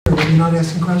you're not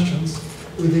asking questions.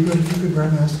 It would be good if you could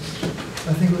wear masks.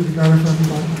 I think it would be better for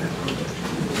everybody.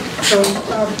 So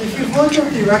if you've looked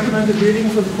at the recommended reading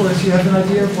for the course, you have an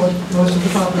idea of what most of the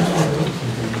topics will be.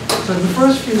 So the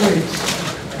first few weeks,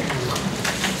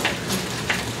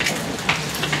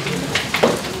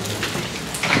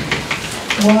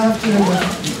 we'll have to do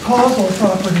with causal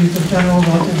properties of general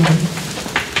relativity.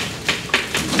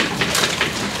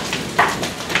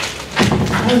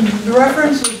 And the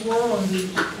references were on the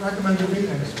recommended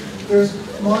readings. There's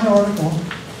my article,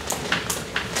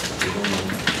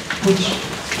 which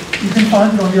you can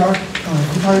find it on the article.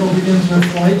 The title begins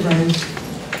with light rays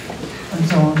and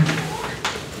so on,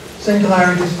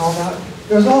 singularities and all that.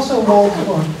 There's also Wald's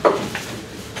book,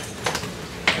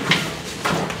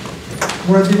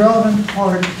 where the relevant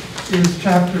part is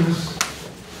chapters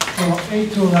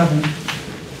 8 to 11.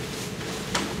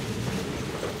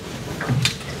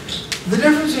 The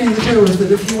difference between the two is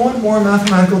that if you want more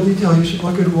mathematical detail, you should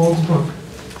look at Wald's book.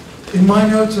 In my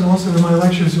notes and also in my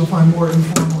lectures, you'll find more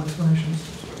informal explanations.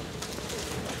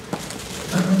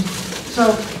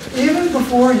 So even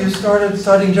before you started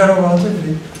studying general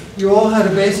relativity, you all had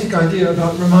a basic idea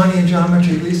about Riemannian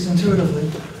geometry, at least intuitively,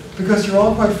 because you're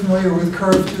all quite familiar with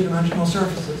curved two-dimensional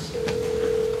surfaces.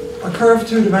 A curved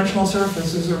two-dimensional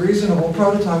surface is a reasonable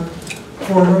prototype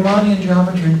for Riemannian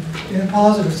geometry in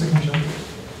positive signature.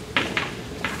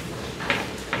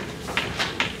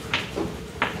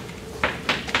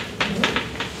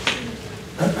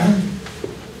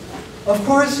 Of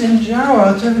course, in general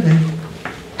relativity,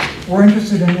 we're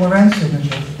interested in Lorentz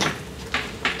signature.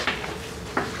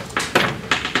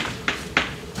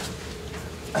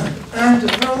 And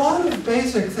there are a lot of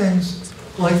basic things,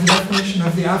 like the definition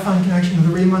of the affine connection of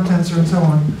the Riemann tensor and so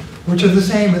on, which are the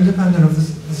same independent of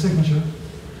the signature.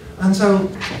 And so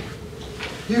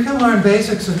you can learn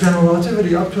basics of general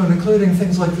relativity up to and including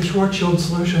things like the Schwarzschild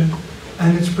solution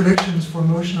and its predictions for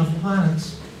motion of the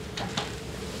planets,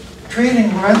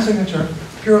 treating Lorentz signature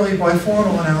purely by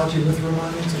formal analogy with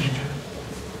Riemannian signature.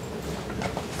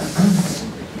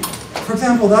 For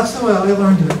example, that's the way I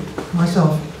learned it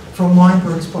myself from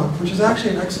Weinberg's book, which is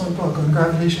actually an excellent book on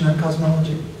gravitation and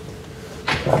cosmology.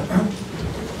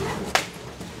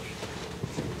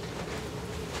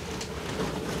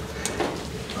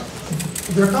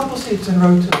 There are a couple seats in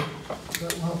row 2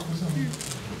 that will help with some.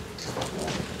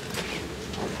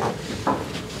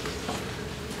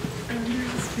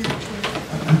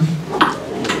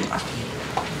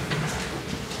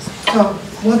 So,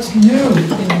 what's new in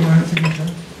the Lorentz signature?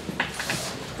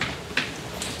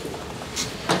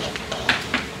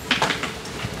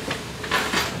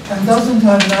 And doesn't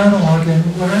have an analog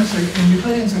in Lorentz in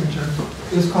Euclidean signature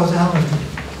is causality.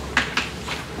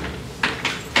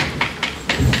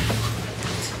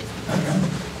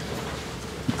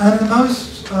 And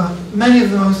many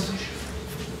of the most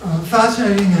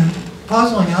fascinating and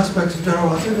puzzling aspects of general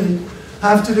relativity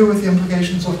have to do with the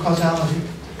implications of causality.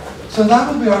 So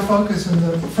that will be our focus in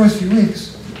the first few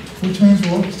weeks, which means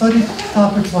we'll study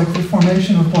topics like the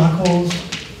formation of black holes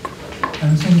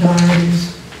and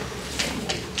singularities.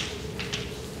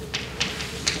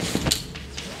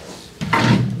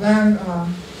 Then,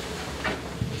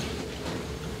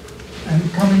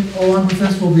 and coming along with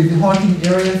this will be the Hawking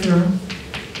area theorem.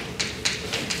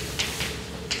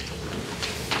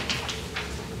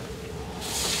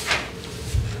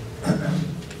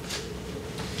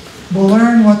 We'll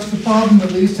learn what's the problem,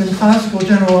 at least in classical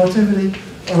general relativity,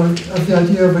 of the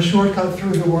idea of a shortcut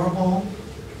through the wormhole.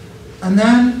 And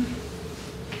then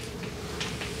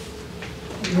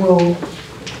we'll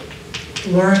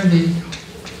learn the,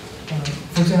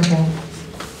 for example,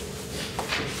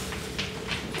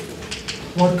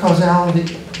 what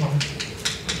causality,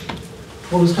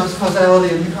 we'll discuss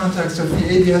causality in the context of the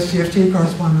ADS-CFT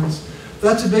correspondence.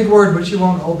 That's a big word which you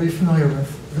won't all be familiar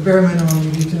with. The bare minimum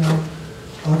you need to know.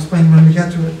 I'll explain when we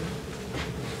get to it.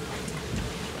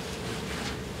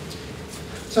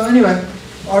 So anyway,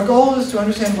 our goal is to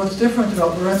understand what's different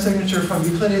about Lorentz signature from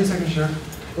Euclidean signature,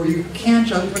 what you can't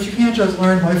just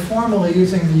learn by formally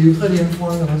using the Euclidean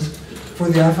formulas for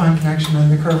the affine connection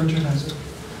and the curvature tensor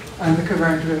and the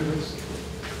covariant derivatives.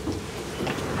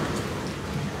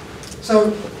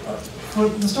 So for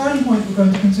the starting point, we're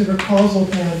going to consider causal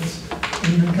paths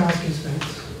in Minkowski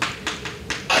space.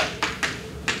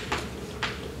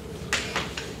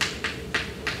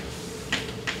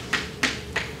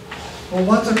 Well,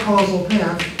 what's a causal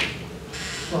path?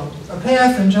 Well, a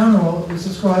path in general is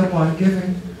described by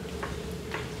giving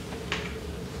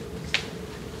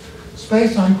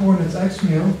space-time coordinates x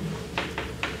mu.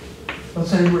 Let's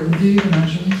say we're in d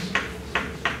dimensions.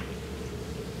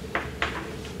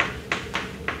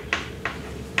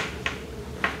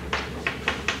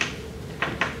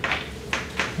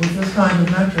 with this kind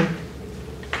of metric.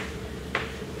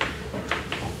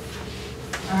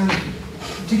 And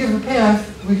to give a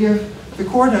path, we give the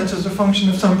coordinates as a function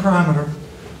of some parameter.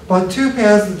 But two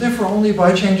paths that differ only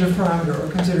by change of parameter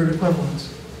are considered equivalent.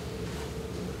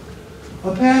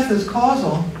 A path is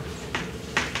causal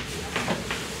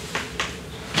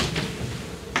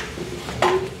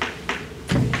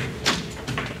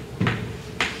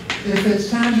if its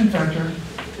tangent vector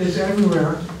is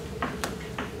everywhere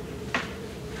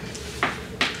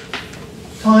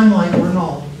time-like or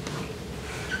null.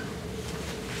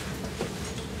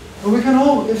 But we can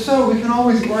if so, we can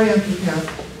always orient the path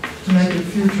to make it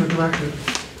future directed.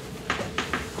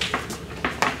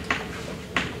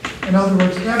 In other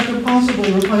words, after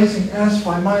possibly replacing s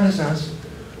by minus s,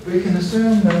 we can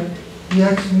assume that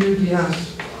dx mu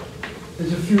ds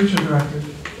is a future directed.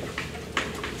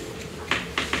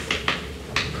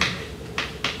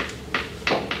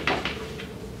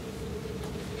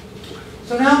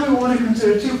 So now we want to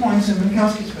consider 2 points in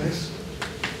Minkowski space,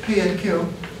 P and Q.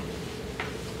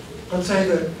 Let's say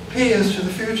that P is to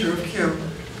the future of Q.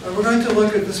 And we're going to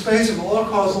look at the space of all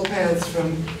causal paths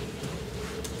from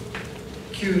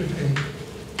Q to P.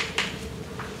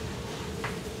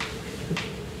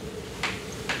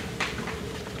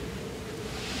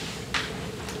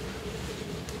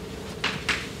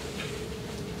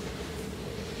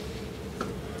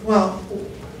 Well,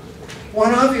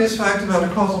 one obvious fact about a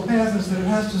causal path is that it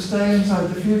has to stay inside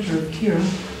the future of Q,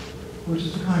 which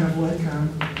is a kind of light cone.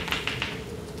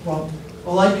 Well,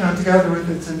 a light cone together with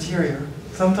its interior.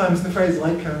 Sometimes the phrase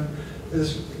light cone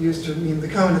is used to mean the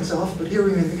cone itself, but here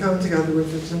we mean the cone together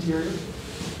with its interior.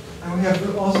 And we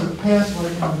have also the path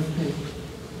light cone of P.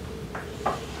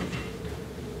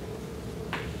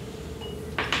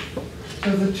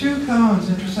 So the two cones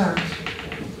intersect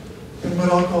in what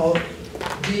I'll call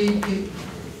DPQ,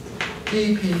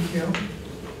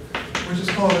 which is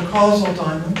called a causal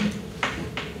diamond.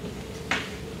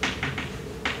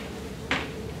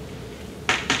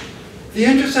 The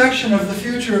intersection of the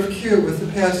future of Q with the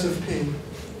paths of P.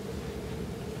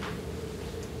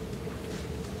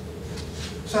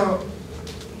 So,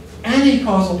 any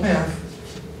causal path.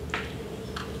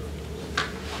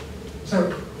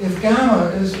 So, if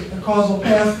gamma is a causal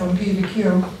path from P to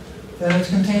Q, then it's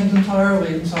contained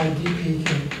entirely inside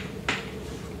DPQ.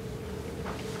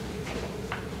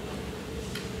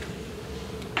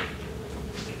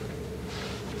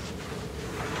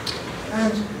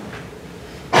 And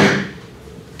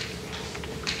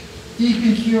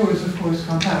DPQ is, of course,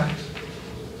 compact.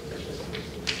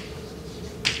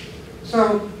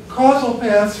 So causal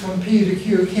paths from P to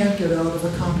Q can't get out of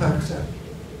a compact set.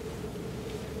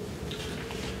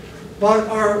 But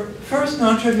our first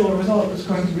non-trivial result is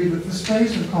going to be that the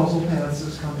space of causal paths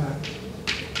is compact.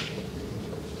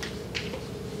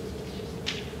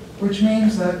 Which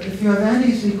means that if you have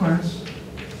any sequence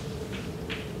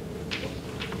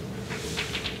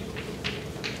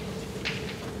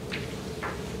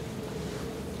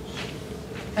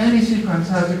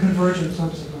has a convergent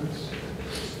subsequence.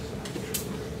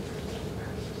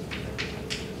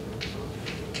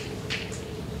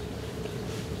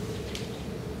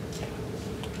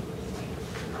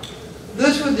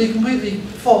 This would be completely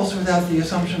false without the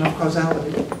assumption of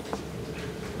causality.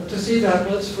 But to see that,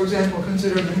 let's, for example,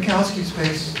 consider the Minkowski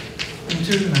space in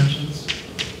 2 dimensions.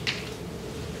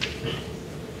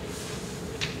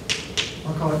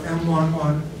 I'll call it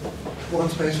M11, one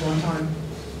space, one time.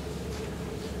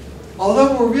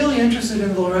 Although we're really interested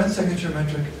in the Lorentz signature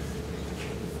metric,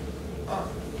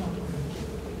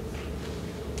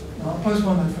 I'll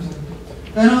postpone that for a second.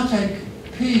 Then I'll take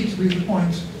P to be the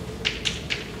point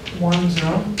 1,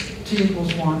 0, T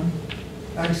equals 1,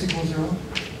 X equals 0.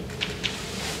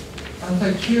 I'll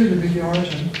take Q to be the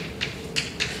origin.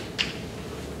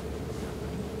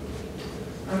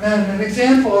 And then an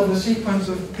example of the sequence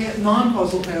of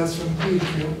non-causal paths from P to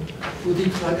Q would be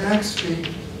that X be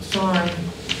sine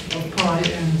of pi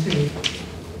n t.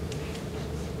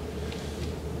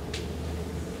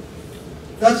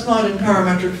 That's not in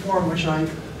parametric form, which I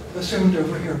assumed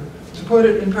over here. To put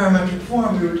it in parametric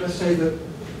form, we would just say that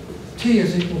t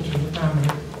is equal to the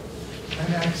parameter,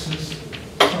 and x is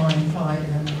sine pi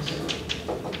n 0.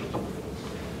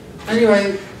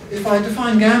 Anyway, if I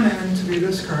define gamma n to be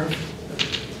this curve,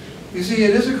 you see it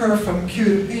is a curve from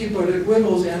Q to P, but it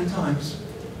wiggles n times.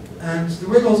 And the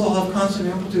wiggles all have constant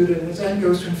amplitude, and as n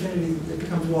goes to infinity, it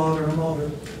becomes wilder and wilder.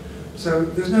 So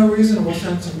there's no reasonable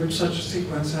sense in which such a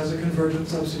sequence has a convergent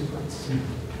subsequence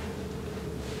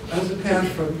as a path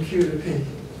from Q to P.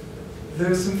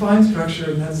 There's some fine structure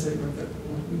in that statement that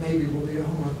maybe will be a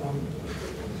homework problem.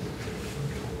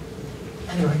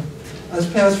 Anyway,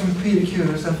 as paths from P to Q,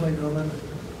 there's definitely no limit.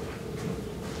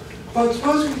 But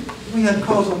suppose we had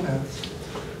causal paths.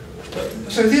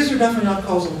 So these are definitely not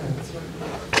causal paths.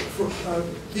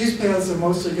 These paths are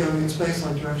mostly going in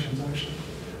space-like directions, actually.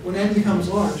 When n becomes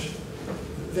large,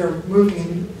 they're moving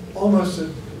in almost at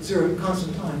zero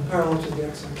constant time, parallel to the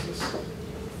x-axis.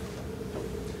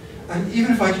 And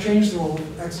even if I change the role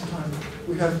of x and time,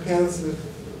 we have paths that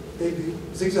they'd be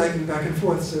zigzagging back and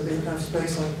forth, so they would have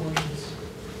space-like portions.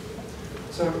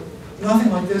 So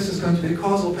nothing like this is going to be a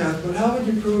causal path, but how would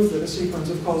you prove that a sequence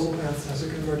of causal paths has a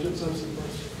convergent subsequence?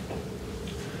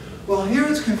 Well, here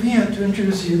it's convenient to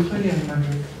introduce a Euclidean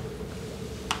metric.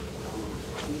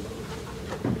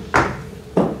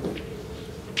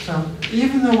 So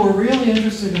even though we're really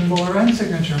interested in the Lorentz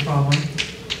signature problem,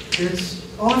 it's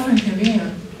often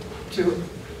convenient to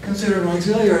consider an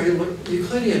auxiliary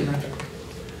Euclidean metric.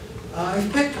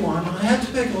 I've picked one. I had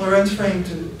to pick a Lorentz frame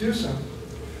to do so.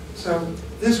 So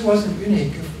this wasn't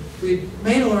unique. If we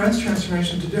made a Lorentz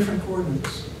transformation to different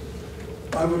coordinates,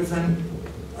 I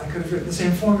could have written the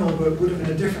same formula, but it would have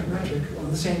been a different metric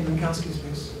on the same Minkowski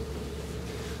space.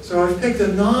 So I've picked a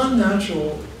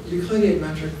non-natural Euclidean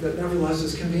metric that nevertheless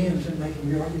is convenient in making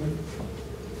the argument.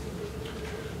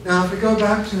 Now, if we go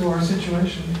back to our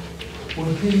situation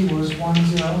where P was 1,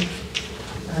 0,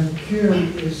 and Q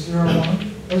is 0,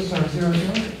 1, oh, sorry, 0,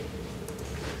 0.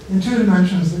 In 2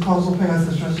 dimensions, the causal path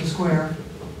is just a square.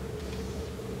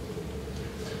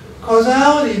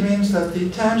 Causality means that the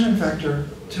tangent vector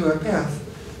to a path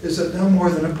is at no more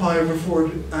than a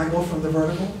pi/4 angle from the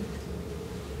vertical.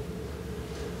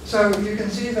 So you can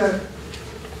see that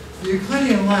the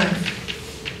Euclidean length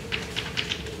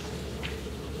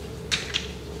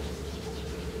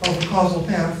of the causal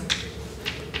path,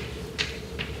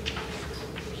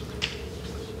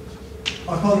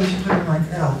 I'll call this Euclidean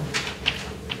length L,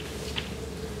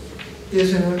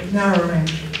 is in a narrow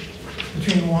range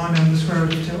between 1 and the square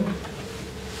root of 2.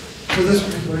 For this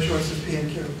particular choice is P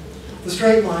and Q. The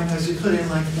straight line has Euclidean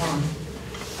length 1,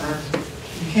 and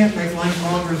you can't make length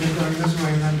longer than going this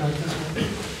way and then back this way,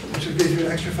 which would give you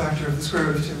an extra factor of the square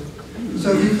root of 2.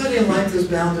 So the Euclidean length is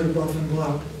bounded above and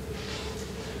below.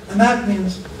 And that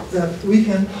means that we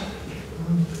can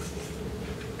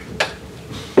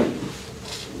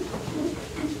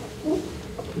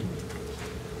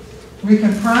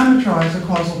parameterize a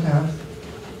causal path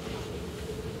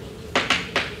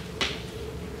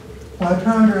by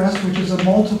parameter S, which is a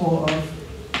multiple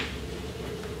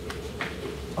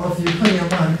of the Euclidean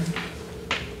length.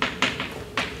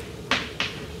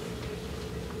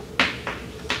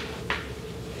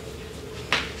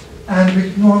 And we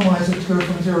normalize it to go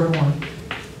from 0 to 1.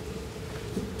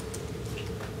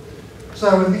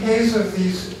 So in the case of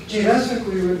these geodesic,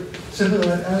 we would simply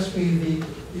let S be the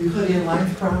Euclidean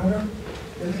length parameter.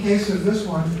 In the case of this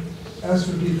one, S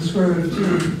would be the square root of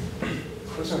 2,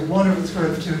 or sorry, 1 over the square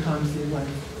root of 2 times the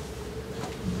length.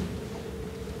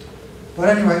 But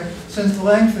anyway, since the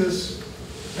length is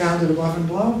bounded above and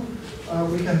below,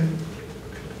 we can,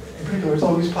 in particular, it's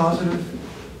always positive.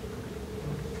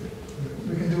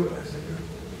 We can do it.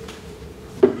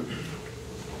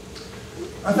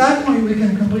 At that point, we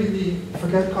can completely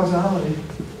forget causality,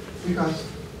 because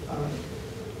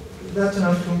that's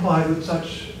enough to imply that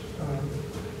such,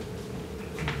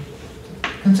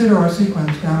 consider our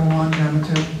sequence, gamma 1, gamma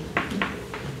 2,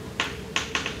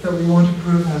 that we want to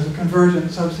prove has a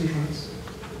convergent subsequence.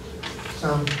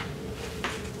 So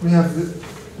we have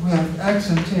x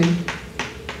and t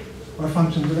are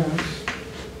functions of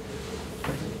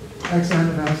x n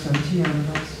of s and t n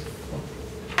of s.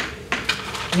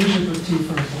 We should put t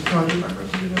first. I'll try to remember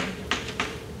to do that.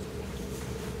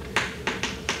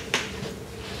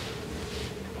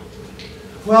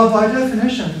 Well, by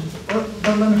definition,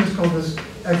 let me just call this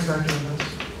x vector of s.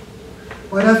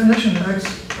 By definition, x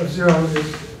of 0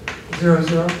 is 0,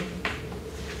 0,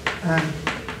 and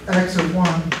x of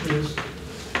 1 is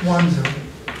 1, 0.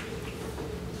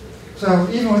 So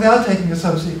even without taking a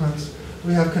subsequence,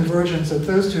 we have convergence at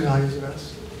those two values of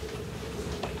s.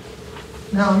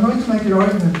 Now, I'm going to make the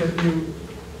argument that you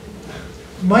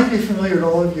might be familiar to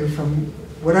all of you from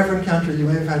whatever encounter you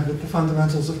may have had with the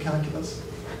fundamentals of calculus.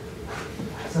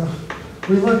 So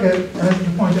we look at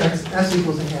the point x, s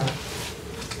equals a half.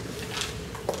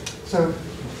 So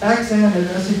x n at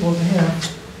s equals a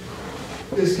half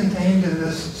is contained in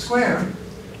this square,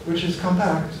 which is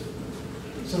compact.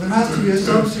 So there has to be a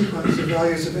subsequence of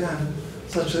values of n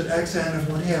such that x n of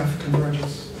 1/2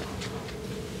 converges.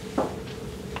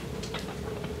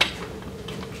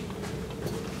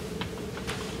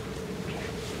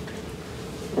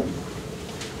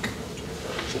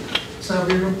 So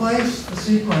we replace the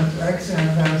sequence x n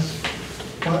of s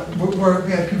with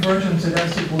we had convergence at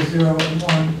s equals 0 and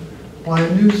 1 by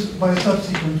a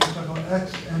subsequence which I call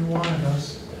x and 1 of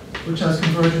s, which has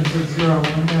convergence at 0,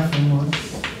 1/2, and 1.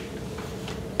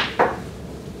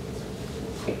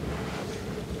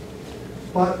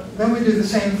 But then we do the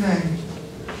same thing,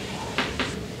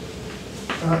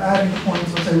 adding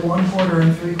points, let's say 1/4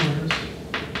 and 3/4.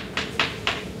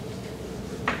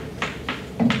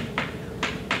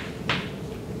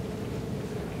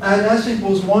 At s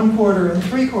equals 1/4 and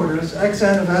 3/4,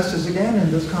 xn of s is again in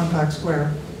this compact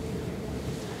square.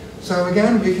 So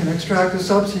again, we can extract a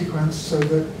subsequence so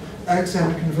that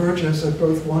xn converges at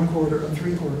both 1/4 and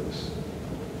 3/4.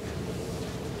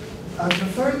 As the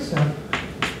third step,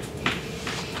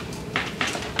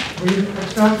 we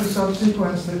extract a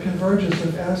subsequence that converges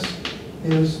if s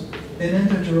is an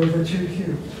integer over 2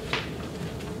 cubed.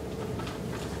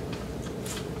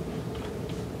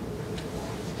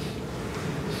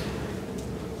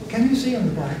 Can you see in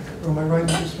the back, or am I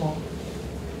writing too small?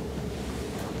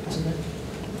 That's okay.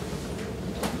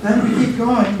 Then we keep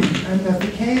going, and at the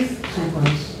kth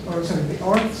sequence, or sorry, the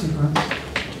rth sequence,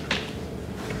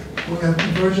 we have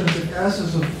convergence if s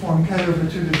is of form k over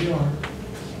 2 to the r.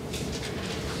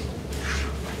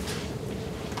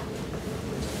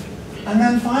 And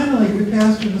then finally, we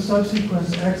pass through the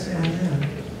subsequence x and n.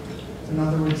 In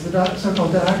other words, the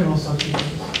so-called diagonal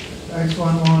subsequence,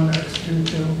 x11,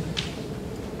 x22.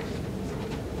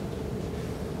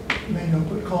 Maybe I'll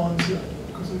put columns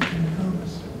because I can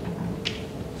promise.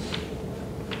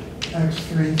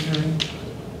 x33.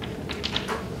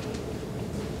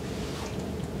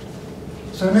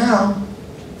 So now,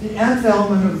 the nth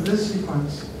element of this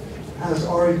sequence has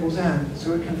r equals n,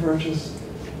 so it converges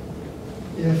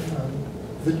if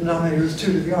the denominator is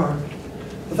 2 to the r.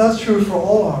 But that's true for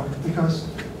all r, because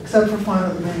except for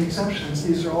finite remaining exceptions,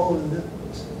 these are all in the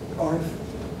rth.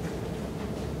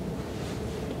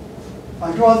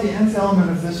 I draw the nth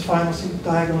element of this final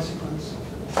diagonal sequence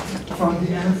from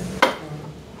the nth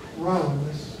row in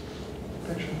this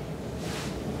picture.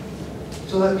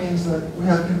 So that means that we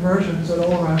have conversions at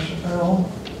all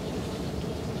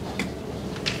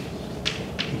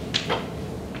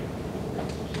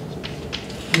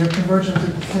we have convergence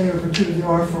at k over 2 to the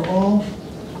r for all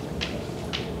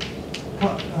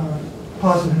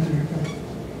positive integer k,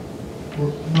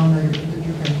 or non-negative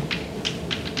integer k.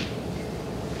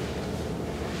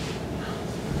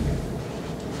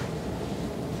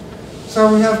 So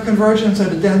we have convergence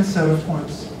at a dense set of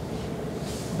points.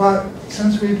 But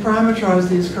since we parameterize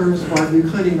these curves by the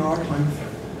Euclidean arc length,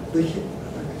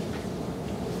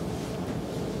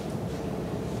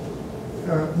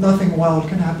 nothing wild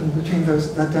can happen between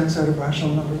that dense set of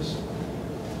rational numbers.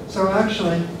 So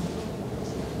actually,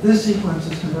 this sequence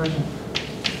is convergent.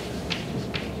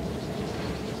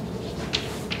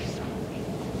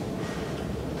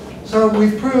 So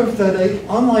we've proved that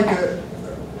unlike a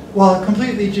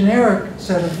completely generic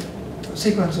set of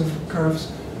sequence of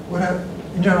curves would have,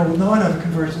 in general, will not have a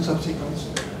convergent subsequence,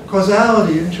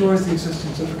 causality ensures the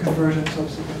existence of a convergent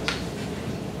subsequence.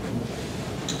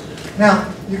 Now,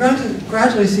 you're going to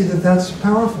gradually see that that's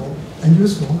powerful and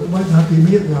useful. It might not be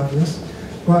immediately obvious,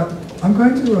 but I'm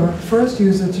going to first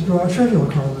use it to draw a trivial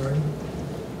corollary,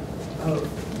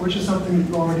 which is something that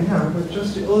you already know, but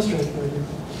just to illustrate for you.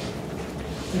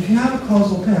 If you have a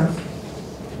causal path,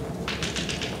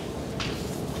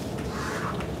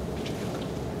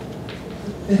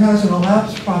 it has an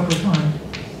elapsed proper time.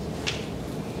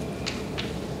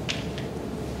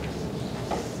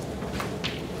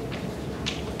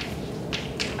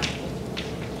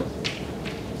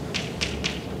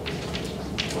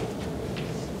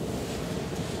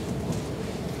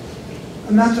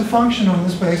 And that's a function on the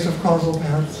space of causal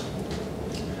paths.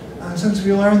 And since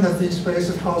we learned that the space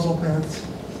of causal paths,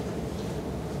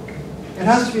 it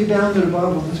has to be bounded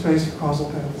above on the space of causal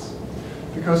paths.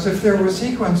 Because if there were a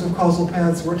sequence of causal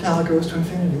paths where tau goes to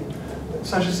infinity,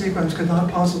 such a sequence could not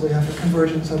possibly have a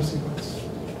convergent subsequence.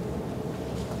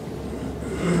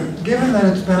 Given that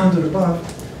it's bounded above,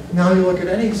 now you look at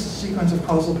any sequence of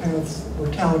causal paths where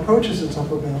tau approaches its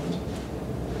upper bound,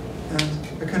 and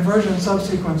the convergent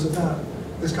subsequence of that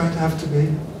is going to have to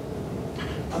be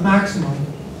a maximum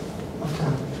of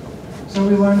tau. So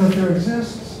we learn that there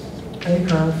exists a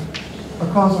curve, a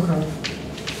causal curve,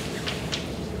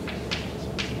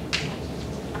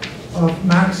 of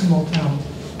maximal tau.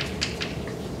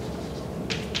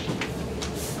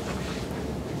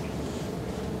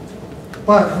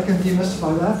 But I can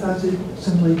demystify that. That's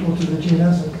simply equal to the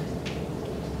geodesic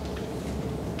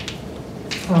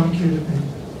from Q to P.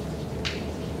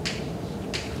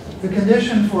 The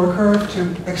condition for a curve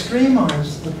to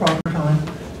extremize the proper time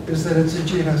is that it's a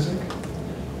geodesic.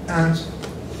 And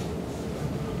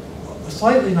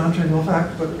slightly non-trivial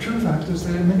fact, but a true fact, is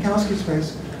that in Minkowski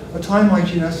space, a time like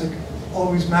geodesic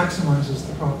always maximizes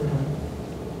the proper time.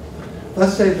 That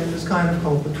statement is kind of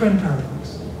called the twin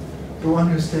paradox. The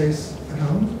one who stays at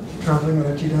home, traveling on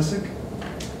a geodesic,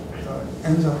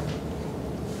 ends up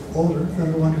older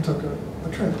than the one who took a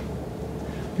trip,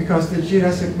 because the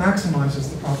geodesic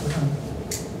maximizes the proper time.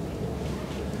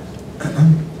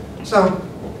 So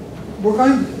we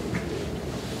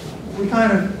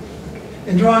kind of,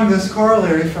 in drawing this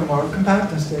corollary from our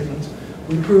compactness statements,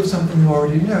 we prove something you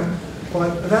already knew,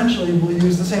 but eventually we'll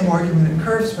use the same argument in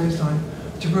curved spacetime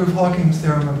to prove Hawking's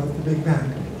theorem about the Big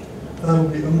Bang. That'll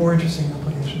be a more interesting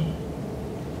application.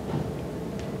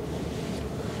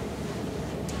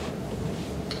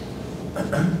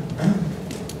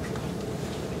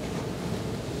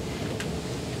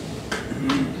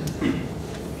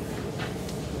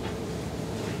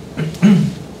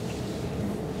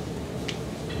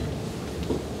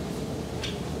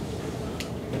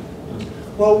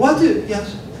 Well,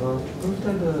 yes? Proof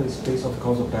that the space of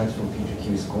causal paths from future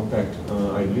Q is compact,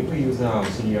 I believe we use the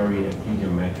auxiliary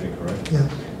Euclidean metric, right?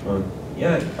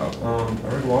 Yes. I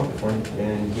read one before,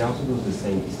 and he also does the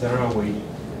same. Is there a way,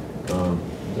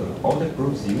 all the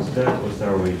proofs use that, or is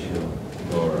there a way to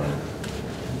go around?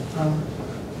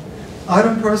 I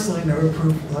don't personally know a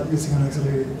proof about using an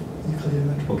auxiliary Euclidean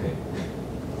metric. Okay.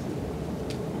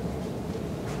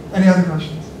 Any other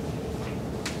questions?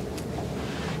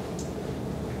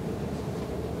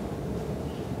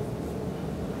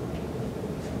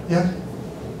 Yeah?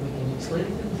 Can you explain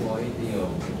again why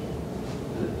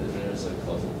there's a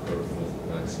causal curve with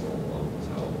maximum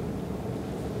tau?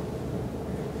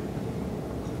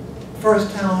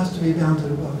 First, tau has to be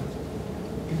bounded above.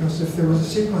 Because if there was a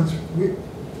sequence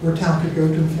where tau could go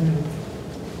to infinity,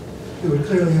 it would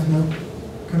clearly have no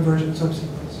convergent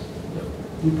subsequence. Yep.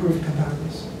 You proved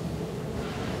compactness.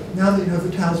 Now that you know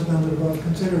the tau is bounded above,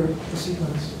 consider a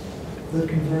sequence that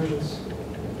converges.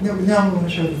 Now we want to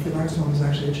show that the maximum is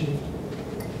actually achieved.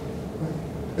 Right?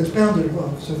 It's bounded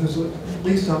above, so there's a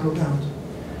least upper bound.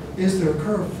 Is there a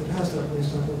curve that has that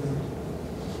least upper bound?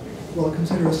 Well,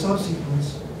 consider a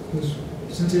subsequence whose,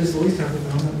 since it is the least upper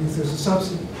bound, that means there's a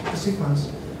subsequence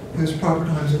whose proper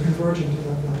times are converging to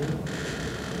that value.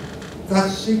 That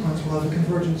sequence will have a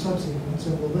convergent subsequence,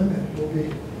 and the limit will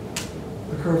be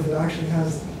a curve that actually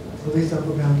has the least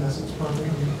upper bound as its proper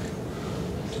time.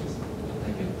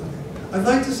 I'd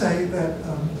like to say that,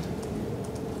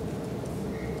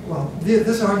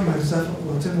 this argument is definitely,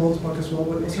 well, it's in Wold's book as well,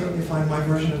 but you'll certainly find my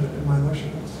version of it in my lecture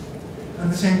notes.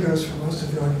 And the same goes for most of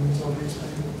the arguments I'll be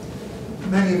explaining,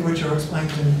 many of which are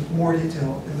explained in more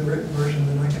detail in the written version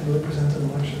than I can really present in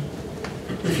the lecture.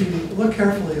 If you look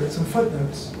carefully at some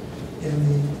footnotes in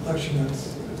the lecture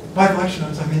notes, by the lecture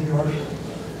notes I mean the article,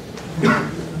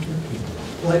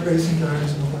 light racing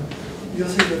diagrams and all that, you'll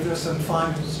see that there's some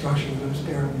fine construction that I'm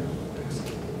sparing you.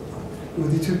 It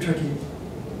would be too tricky.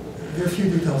 There are a few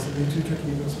details that would be too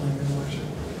tricky to explain in the lecture.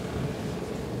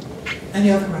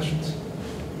 Any other questions?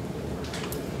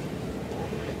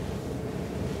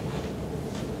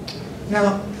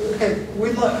 Now,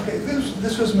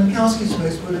 this was Minkowski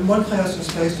space, but in what class of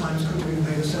spacetimes could we have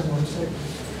made a similar statement?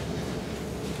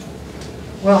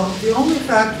 Well, the only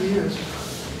fact we used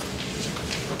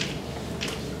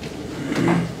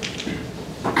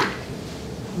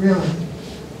really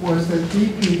was that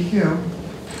dpq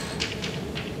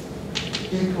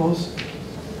equals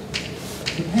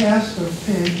the past of P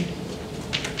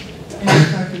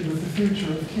intersected with the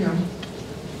future of Q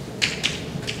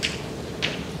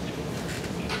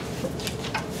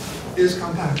is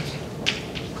compact.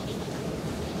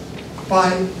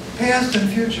 By past and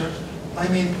future, I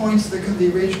mean points that can be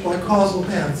reached by causal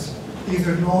paths,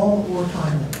 either null or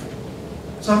timely.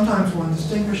 Sometimes one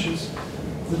distinguishes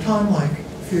the time-like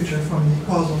future from the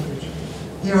causal future.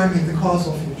 Here I mean the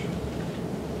causal future.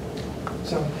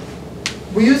 So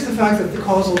we used the fact that the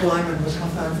causal diamond was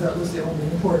compact. That was the only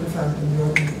important fact in the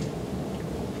argument.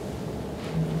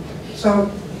 So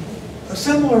a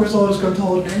similar result is going to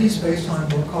hold in any space-time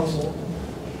where causal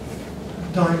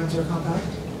diamonds are compact.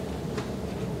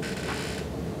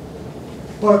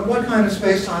 But what kind of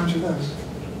space-times are those?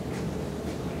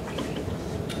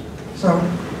 So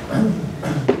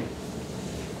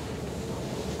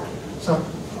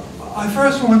I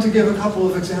first want to give a couple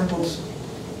of examples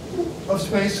of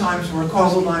space-times where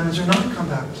causal diamonds are not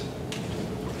compact.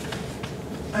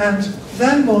 And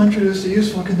then we'll introduce a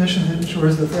useful condition that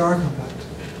ensures that they are compact.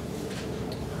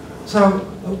 So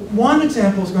one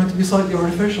example is going to be slightly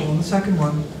artificial, and the second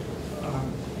one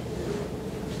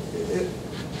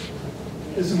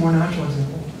is a more natural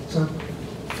example. So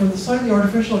for the slightly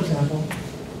artificial example,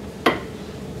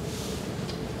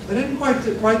 I didn't quite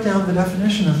write down the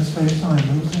definition of the space-time.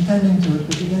 I was intending to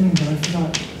at the beginning, but I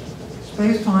forgot.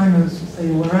 Space-time is a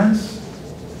Lorentz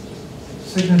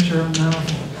signature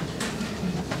manifold.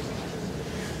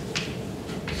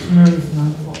 Smooth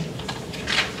manifold.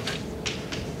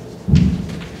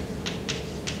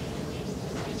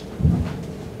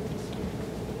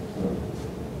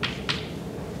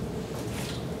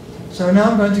 So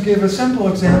now I'm going to give a simple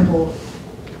example,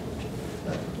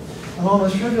 an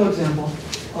almost trivial example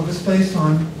of a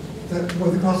space-time where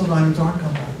the causal diamonds aren't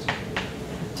compact.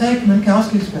 Take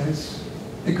Minkowski space.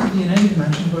 It could be in any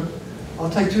dimension, but I'll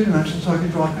take 2 dimensions so I can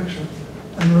draw a picture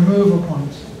and remove a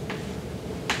point.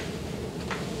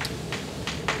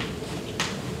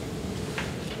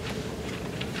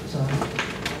 So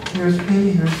here's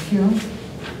P, here's Q,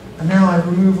 and now I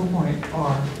remove a point,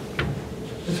 R.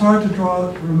 It's hard to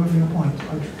draw removing a point.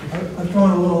 I've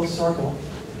drawn a little circle.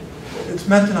 It's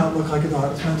meant to not look like a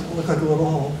dot, it's meant to look like a little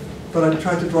hole. But I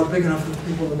tried to draw it big enough that the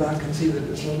people in the back can see that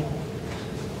it's a little hole.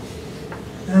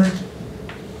 And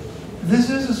this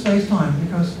is a space-time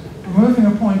because removing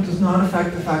a point does not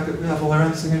affect the fact that we have a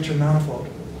Lorentz signature manifold.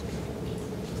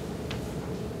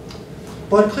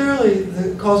 But clearly,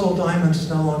 the causal diamond is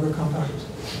no longer compact.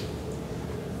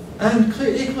 And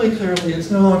equally clearly,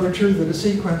 it's no longer true that a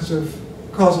sequence of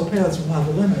causal paths will have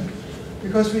a limit,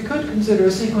 because we could consider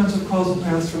a sequence of causal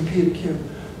paths from P to Q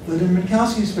that in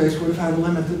Minkowski space would have had a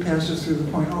limit that passes through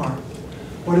the point R.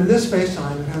 But in this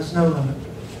space-time, it has no limit.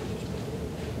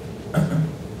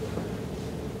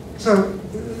 So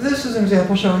this is an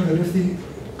example showing that if the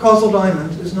causal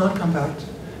diamond is not compact,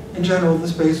 in general, the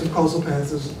space of causal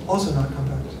paths is also not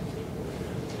compact.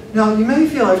 Now, you may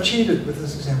feel I've cheated with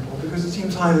this example because it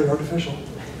seems highly artificial.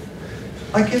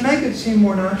 I can make it seem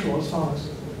more natural as follows.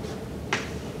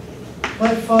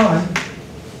 Let phi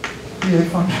be a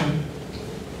function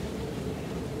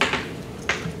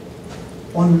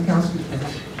on Minkowski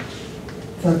space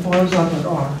that blows up at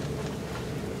R.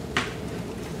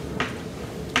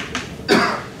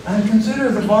 And consider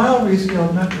the Weyl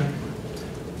rescaled metric,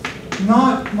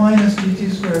 not minus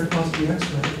dt squared plus dx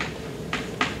squared,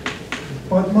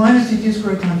 but minus dt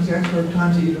squared times dx squared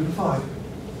times e to the phi.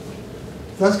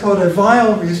 That's called a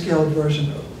Weyl rescaled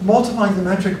version. Multiplying the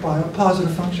metric by a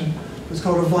positive function is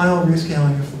called a Weyl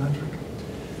rescaling of the metric.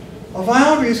 A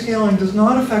Weyl rescaling does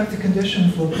not affect the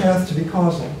condition for a path to be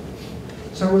causal.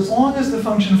 So as long as the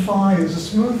function phi is a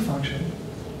smooth function,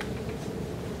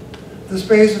 the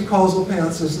space of causal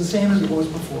paths is the same as it was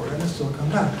before, and it's still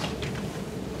compact.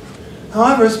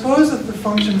 However, suppose that the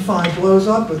function phi blows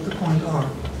up at the point R.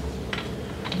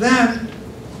 Then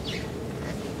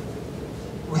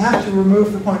we have to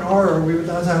remove the point R, or we would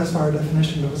not satisfy our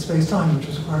definition of a space-time, which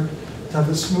is required to have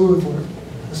a smooth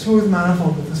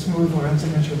manifold with a smooth Lorentz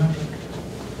signature metric.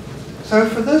 So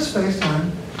for this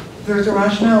space-time, there's a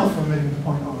rationale for omitting the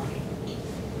point R.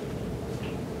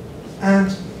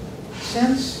 And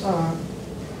since,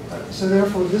 so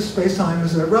therefore this space-time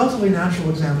is a relatively natural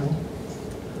example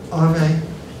of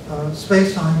a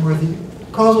space-time where the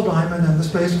causal diamond and the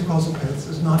space of causal paths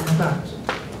is not compact.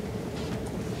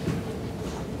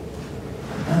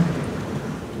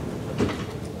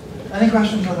 Any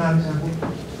questions on that example?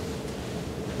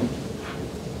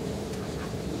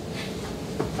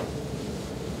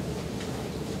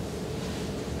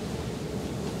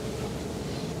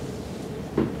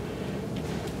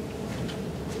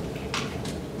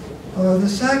 The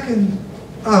second,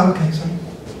 okay,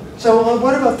 so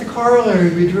what about the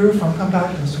corollary we drew from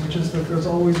compactness, which is that there's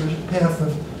always a path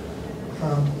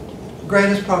of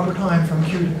greatest proper time from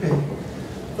Q to P.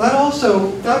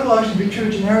 That will actually be true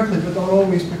generically, but not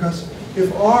always, because if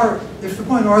the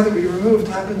point R that we removed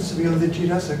happens to be on the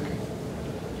geodesic,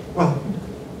 well,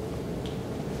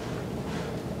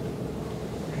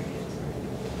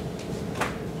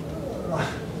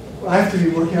 I have to be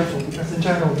more careful, because in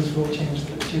general this will change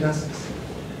the geodesics.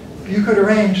 You could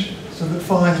arrange so that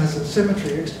phi has a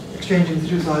symmetry exchanging the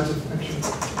two sides of the picture.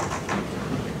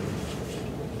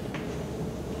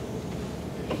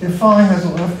 If phi has a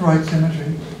left-right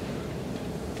symmetry,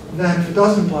 then if it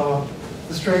doesn't blow up,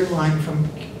 the straight line from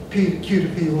P to Q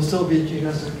to P will still be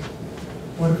geodesic.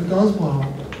 What if it does blow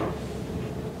up?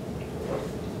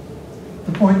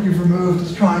 The point you've removed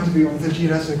is trying to be on the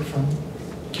geodesic from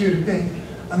Q to P,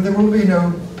 and there will be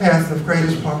no path of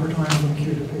greatest proper time from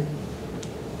Q to P.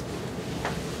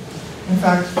 In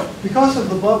fact, because of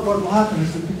the what will happen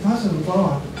is that because of the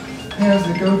blow-up, pairs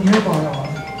that go nearby R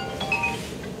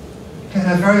can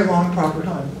have very long proper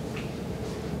time.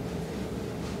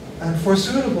 And for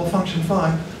suitable function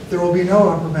phi, there will be no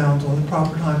upper bound on the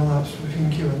proper time elapsed between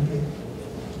Q and P.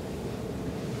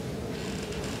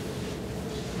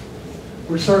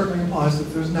 which certainly implies that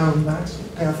there's no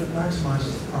path that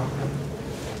maximizes the property.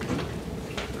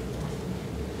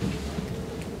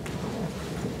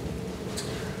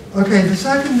 Okay, the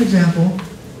second example,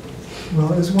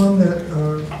 well, is one that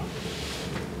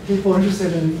people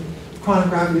interested in quantum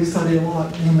gravity study a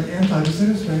lot, namely anti-de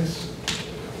Sitter space.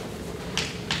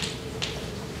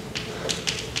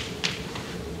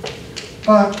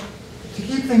 But to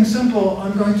keep things simple,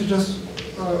 I'm going to just,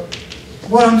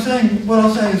 what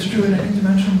I'll say is true in any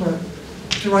dimension, but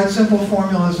to write simple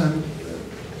formulas and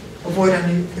avoid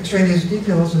any extraneous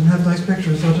details and have nice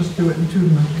pictures, I'll just do it in 2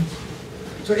 dimensions.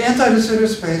 So anti-de Sitter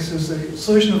space is a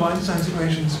solution of Einstein's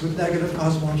equations with negative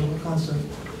cosmological constant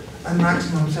and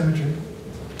maximum symmetry.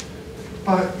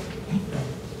 But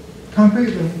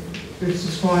concretely, it's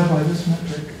described by this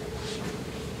metric.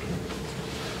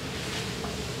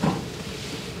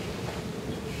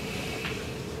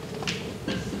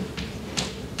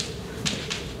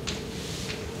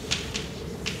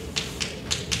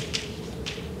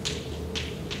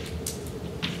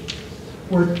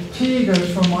 Where t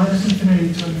goes from minus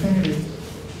infinity to infinity,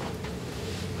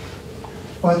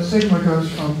 but sigma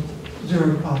goes from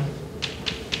 0 to pi.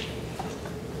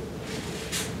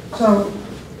 So,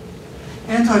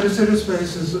 anti-de Sitter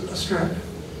space is a strip.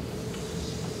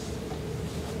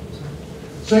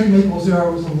 Sigma equals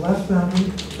 0 is on the left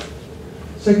boundary.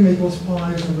 Sigma equals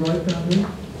pi is on the right boundary.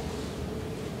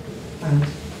 And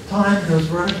time goes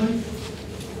vertically.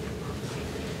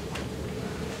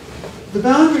 The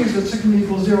boundaries at sigma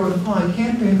equals 0 to pi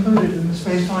can't be included in the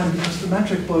space-time because the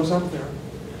metric blows up there.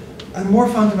 And more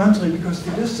fundamentally, because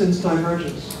the distance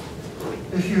diverges.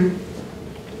 If you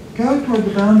go toward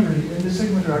the boundary in the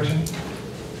sigma direction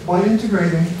by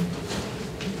integrating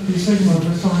the sigma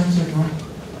over sine sigma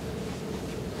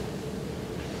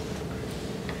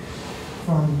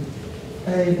from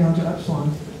A down to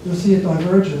epsilon, you'll see it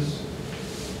diverges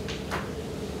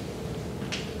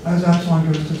as epsilon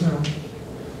goes to 0.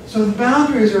 So the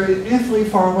boundaries are infinitely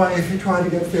far away if you try to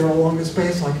get there along a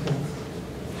space-like path.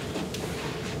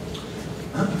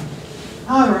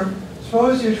 However,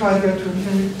 suppose you try to get to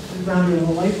the boundary of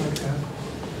a light-like path.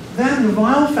 Then the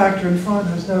Weyl factor in front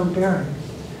has no bearing.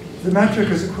 The metric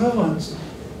is equivalent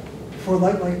for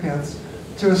light-like paths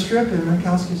to a strip in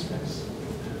Minkowski space.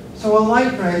 So a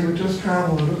light ray would just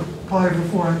travel at pi over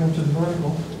 4 angle to the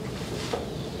vertical.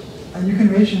 And you can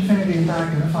reach infinity and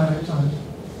back in a finite time.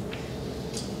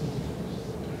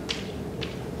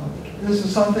 This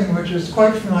is something which is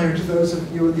quite familiar to those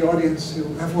of you in the audience who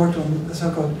have worked on the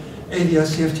so-called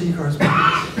ADS-CFT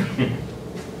correspondence.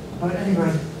 But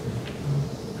anyway.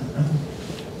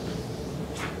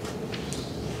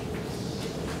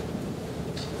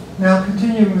 Now,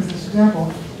 continuing with this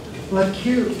example, let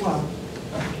Q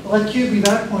be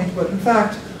that point, but in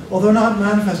fact, although not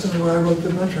manifest in the way I wrote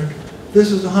the metric,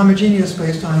 this is a homogeneous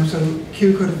space-time, so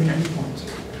Q could have been any point.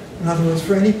 In other words,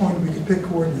 for any point, we could pick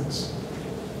coordinates.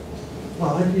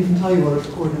 Well, I didn't even tell you what its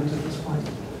coordinates at this point.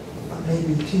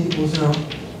 Maybe t equals 0,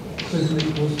 sigma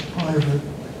equals pi over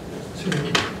 2.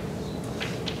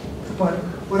 But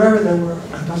whatever they were,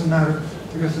 it doesn't matter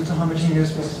because it's a homogeneous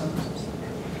space-time.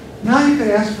 Now you could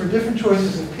ask for different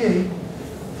choices of P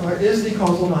for is the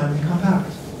causal diamond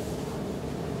compact?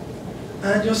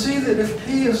 And you'll see that if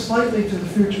P is slightly to the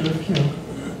future of Q,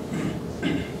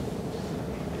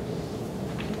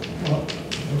 well,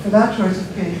 for that choice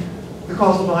of P, the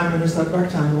causal diamond is that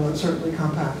rectangle, it's certainly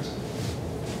compact.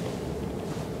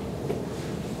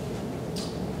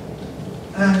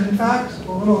 And in fact,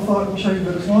 a little thought will show you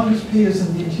that as long as P is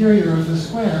in the interior of the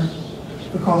square,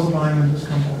 the causal diamond is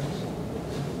compact.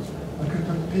 I could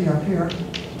put P up here.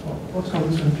 Well, let's call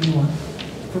this one P1.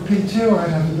 For P2, I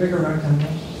have the bigger rectangle.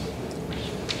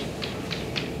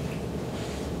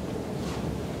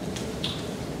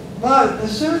 But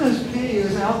as soon as P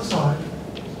is outside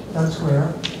that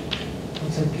square,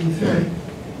 let's say P3,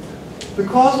 the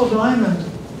causal diamond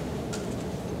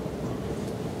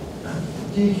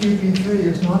dQP3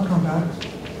 is not compact.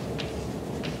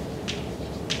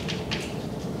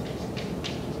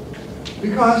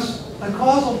 Because a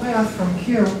causal path from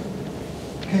Q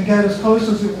can get as close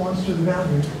as it wants to the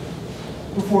boundary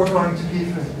before going to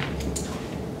P3.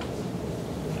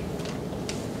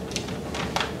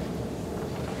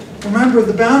 Remember,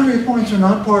 the boundary points are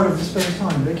not part of the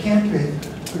space-time. They can't be,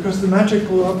 because the metric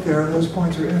blew up there and those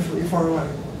points are infinitely far away.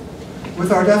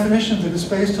 With our definition that a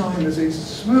space-time is a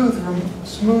smooth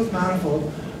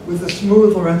manifold with a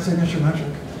smooth Lorentz signature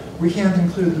metric, we can't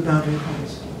include the boundary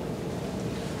points.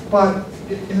 But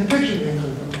in the picture we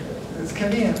include them. It's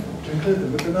convenient to include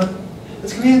them, but they're not.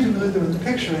 It's convenient to include them in the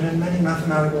picture and in many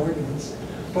mathematical arguments,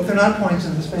 but they're not points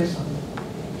in the space-time.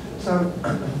 So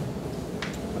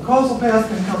a causal path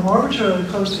can come arbitrarily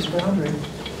close to the boundary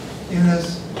in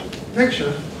this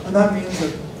picture, and that means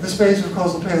that the space of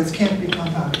causal paths can't be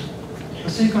compact. A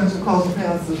sequence of causal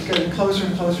paths that's getting closer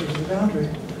and closer to the boundary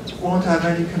won't have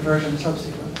any convergent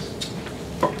subsequence.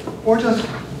 Or just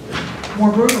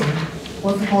more brutally,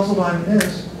 what the causal diamond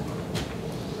is,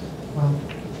 well,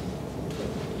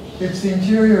 it's the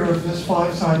interior of this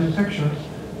five-sided picture,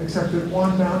 except that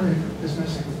one boundary is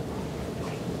missing.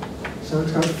 So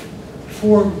it's got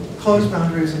four closed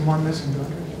boundaries and one missing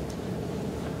boundary.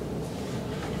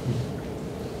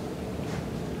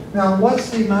 Now, what's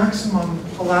the maximum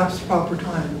elapsed proper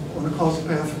time on a causal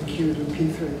path from Q to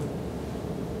P3?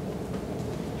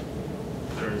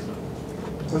 There is none.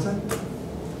 What's that?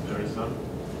 There is none.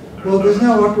 Well, there's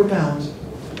no upper bound,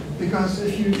 because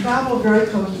if you travel very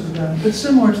close to the bound, it's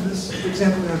similar to this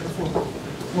example we had before,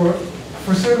 where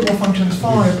for suitable functions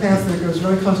phi, a path that goes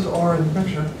very close to R in the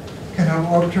picture can have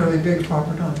arbitrarily big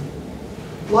proper time.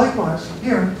 Likewise,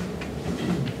 here,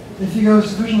 if you go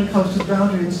sufficiently close to the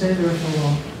boundary and stay there for a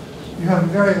while, you have a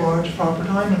very large proper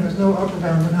time, and there's no upper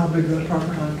bound on how big that proper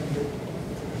time can be.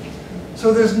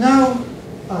 So there's no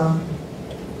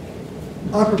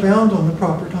upper bound on the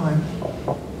proper time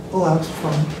elapsed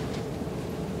from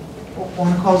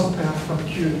on a causal path from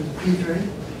Q to P3.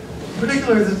 In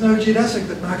particular, there's no geodesic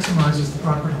that maximizes the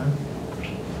proper time.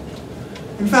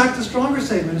 In fact, the stronger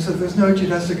statement is that there's no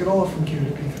geodesic at all from Q to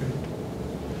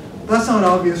P3. That's not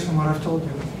obvious from what I've told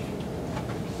you.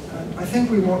 I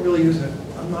think we won't really use it.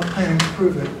 I'm not planning to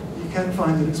prove it. You can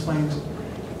find it explained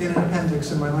in an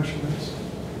appendix in my lecture notes.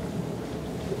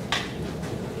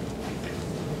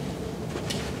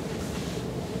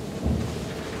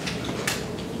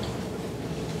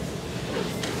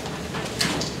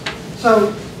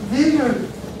 So these are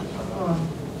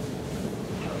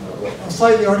a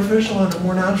slightly artificial and a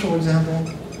more natural example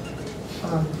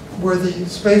where the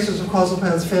spaces of causal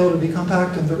paths fail to be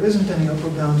compact and there isn't any upper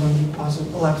bound on the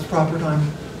elapsed proper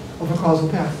time of a causal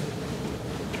path.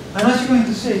 And as you're going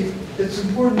to see, it's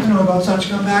important to know about such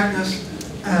compactness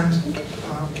and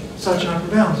such an upper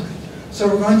bound. So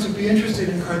we're going to be interested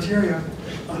in criteria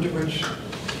under which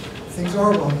things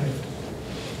are well made.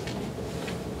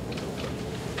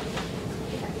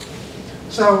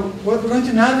 So what we're going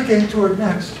to navigate toward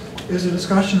next is a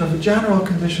discussion of a general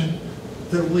condition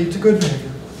that will lead to good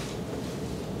behavior.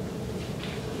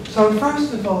 So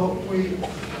first of all, we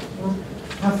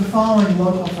have the following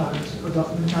local facts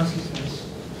about the Minkowski space.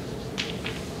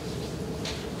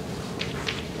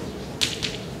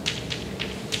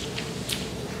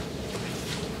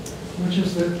 Which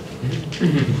is that,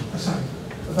 sorry,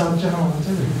 about general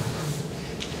relativity.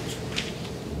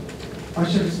 I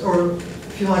should, or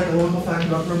if you like, a local fact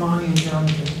about Riemannian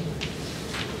geometry.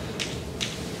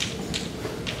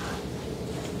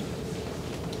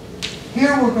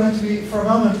 Here we're going to be, for a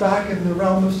moment, back in the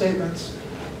realm of statements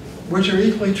which are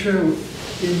equally true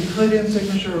in Euclidean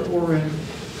signature or in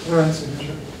Lorentz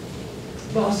signature.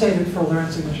 Well, I'll save it for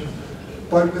Lorentz signature.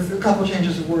 But with a couple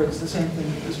changes of words, the same thing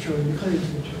is true in Euclidean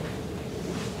signature.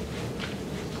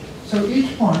 So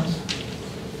each point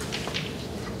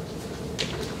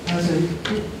has a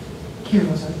Q,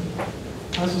 let's say,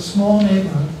 has a small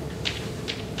neighborhood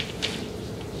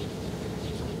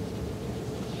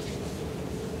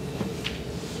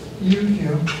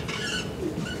UQ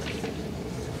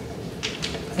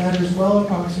that is well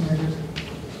approximated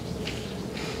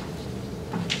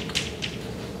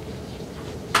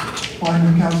by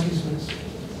Minkowski space.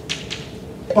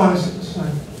 By,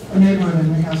 sorry, a neighborhood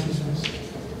in Minkowski space.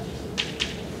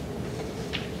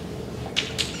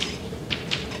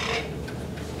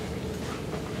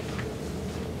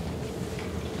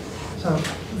 So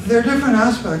there are different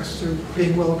aspects to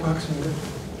being well approximated,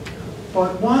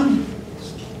 but one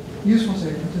useful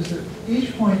statement is that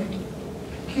each point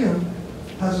Q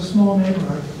has a small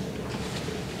neighborhood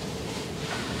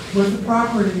with the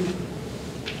property,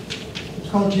 it's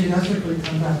called geodesically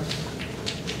convex.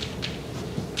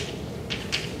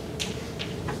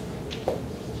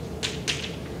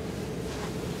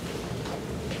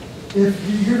 If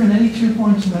you're given any 2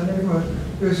 points in that neighborhood,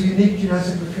 there's a unique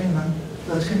geodesic between them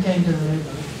that's contained in the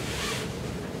neighborhood.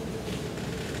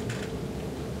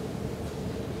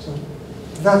 So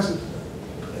that's it.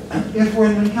 If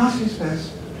we're in Minkowski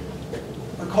space,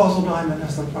 a causal diamond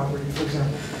has that property, for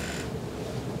example.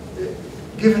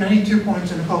 Given any 2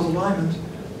 points in a causal diamond,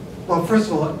 well, first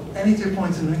of all, any 2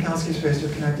 points in Minkowski space are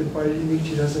connected by a unique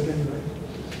geodesic anyway.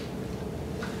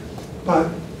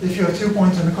 But if you have 2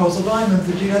 points in a causal diamond,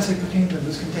 the geodesic between them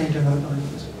is contained in that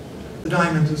diamond. The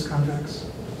diamond is convex.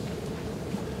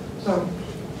 So,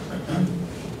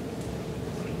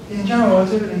 in general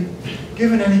relativity,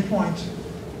 given any point,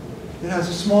 it has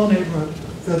a small neighborhood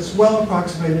that's well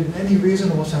approximated in any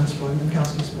reasonable sense by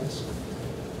Minkowski space.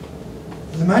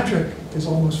 The metric is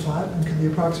almost flat and can be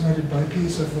approximated by a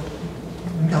piece of the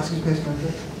Minkowski space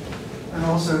metric. And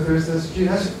also there's this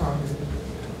geodesic property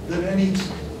that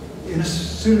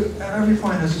every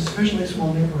point has a sufficiently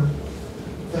small neighborhood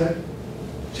that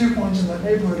 2 points in that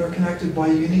neighborhood are connected by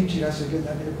a unique geodesic in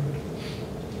that neighborhood.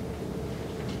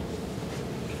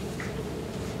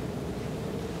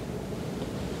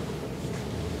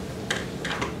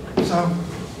 So,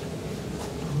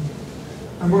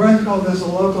 and we're going to call this a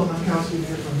local Minkowski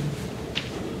neighborhood.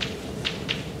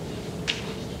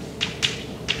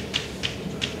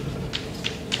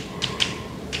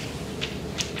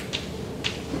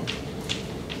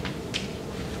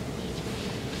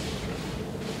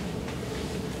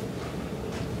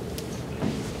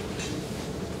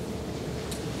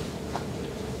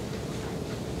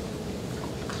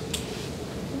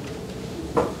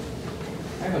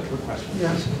 I have a quick question.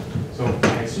 Yes. So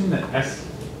I assume that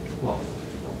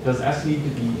does S need to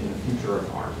be in the future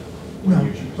of R? No.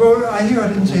 You choose? Well, I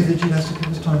didn't say the geodesic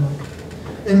was time-like.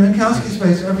 In Minkowski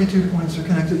space, every 2 points are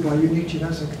connected by a unique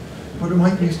geodesic, but it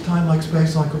might be time-like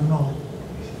space like a null.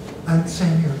 And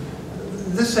same here.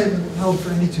 This statement held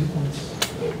for any 2 points,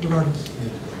 regardless.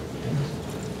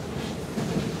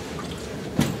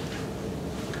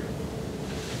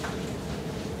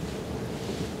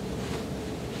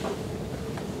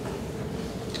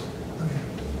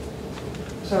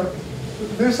 So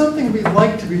there's something we'd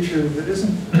like to be true that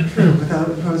isn't true without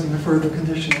imposing a further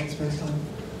condition on space-time.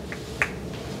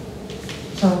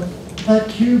 So let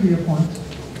Q be a point.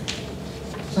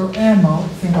 So N, I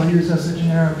think I'll use as a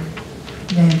generic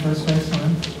name for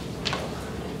space-time.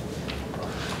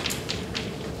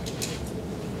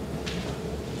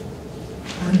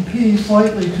 And P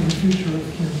slightly to the future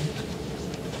of Q.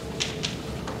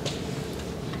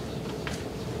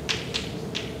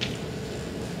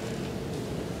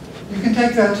 You can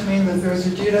take that to mean that there's a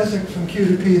geodesic from Q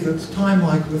to P that's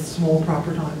time-like with small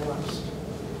proper time elapsed.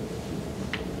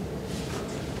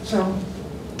 So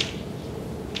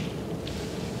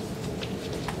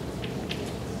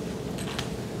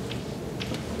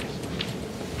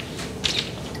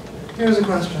here's a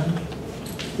question.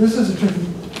 This is a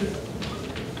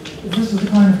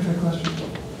kind of trick question.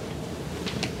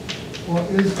 Well,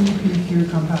 is DPQ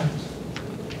compact?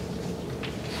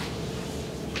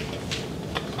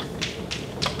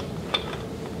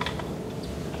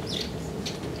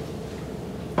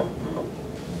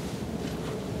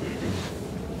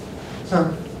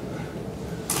 So,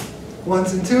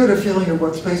 one's intuitive feeling of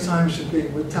what space-time should be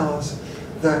would tell us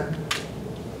that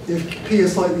if P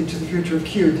is slightly to the future of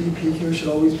Q, dpq should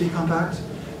always be compact.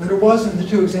 But it was in the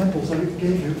 2 examples I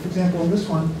gave you. For example, in this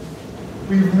one,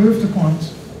 we removed a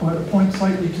point, but a point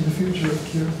slightly to the future of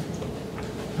Q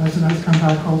as a nice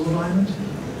compact causal alignment.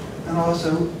 And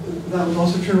also, that was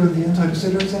also true in the n-type de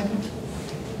Sitter example.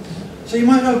 So you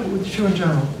might hope it would be true in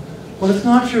general, but it's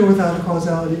not true without a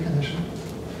causality condition.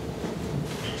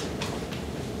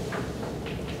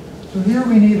 So here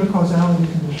we need a causality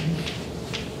condition.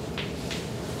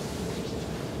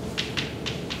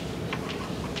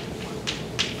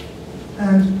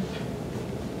 And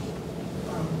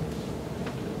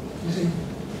you see,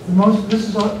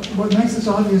 what makes this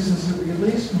obvious is that we at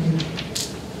least need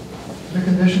the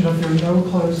condition that there are no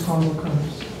closed causal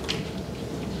curves.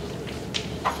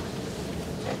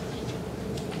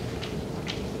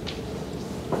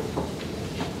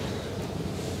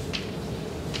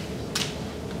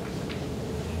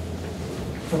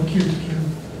 From Q to Q.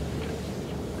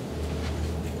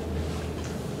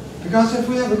 Because if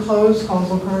we have a closed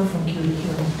causal curve from Q to Q,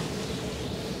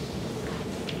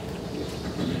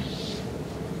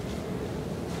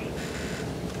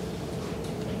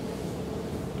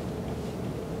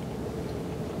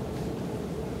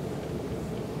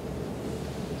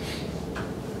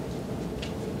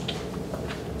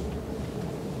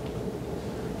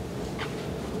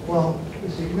 well, you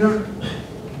see, we don't.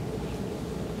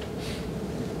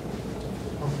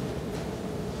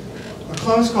 A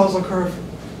closed causal curve.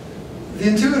 The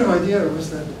intuitive idea was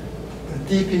that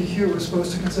dpq was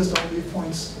supposed to consist only of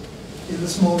points in the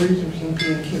small region between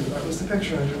P and Q. That was the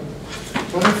picture I drew.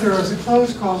 But if there is a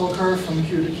closed causal curve from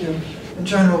Q to Q, in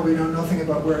general, we know nothing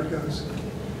about where it goes.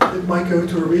 It might go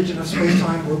to a region of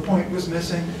space-time where a point was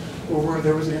missing, or where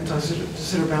there was an anti-de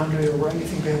Sitter boundary, or where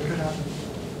anything bad could happen.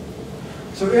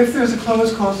 So if there's a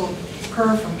closed causal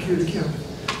curve from Q to Q,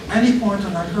 any point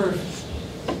on that curve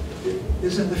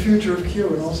is in the future of Q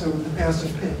and also in the past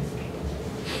of P.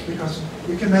 Because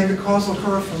we can make a causal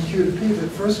curve from Q to P that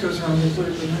first goes around this loop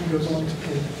and then goes on to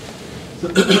P.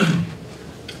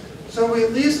 So we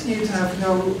at least need to have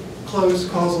no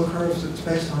closed causal curves in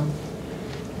space-time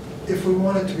if we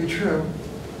want it to be true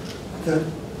that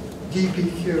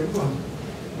dpq, well,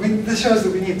 this shows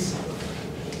that we need,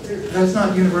 that's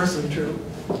not universally true.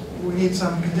 We need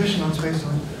some condition on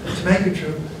space-time to make it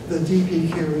true that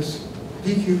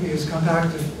dqp is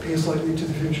compact if p is slightly to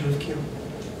the future of q.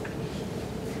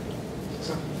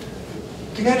 So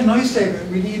to get a nice statement,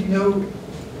 we need no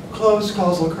closed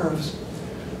causal curves.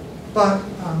 But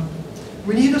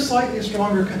we need a slightly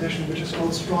stronger condition, which is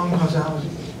called strong causality.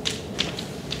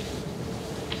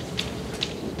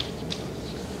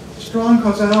 Strong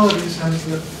causality says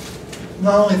that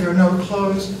not only there are no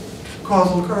closed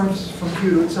causal curves from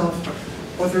Q to itself,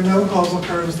 but there are no causal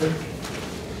curves that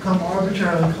come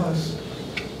arbitrarily close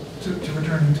to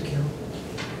returning to Q.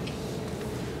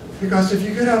 Because if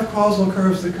you could have causal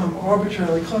curves that come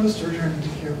arbitrarily close to returning to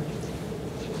Q,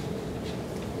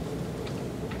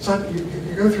 so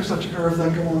you go through such a curve,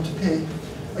 then go on to P.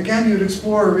 Again, you'd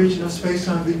explore a region of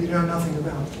space-time that you know nothing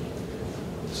about.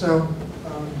 So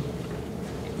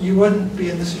you wouldn't be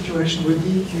in the situation where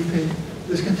dqp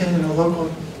is contained in a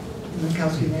local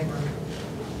Minkowski neighborhood.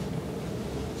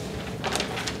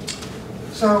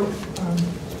 So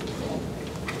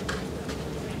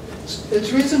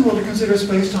it's reasonable to consider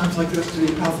spacetimes like this to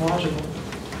be pathological,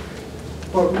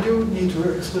 but we do need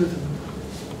to exclude them.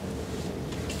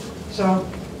 So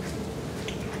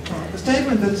a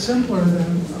statement that's simpler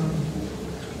than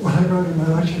what I wrote in my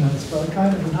lecture notes, but I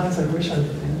kind of, in hindsight, wish I'd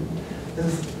written it,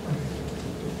 is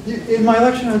in my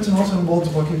lecture notes and also in Bold's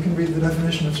book, you can read the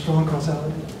definition of strong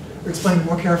causality, explained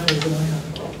more carefully than I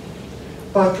have.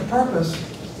 But the purpose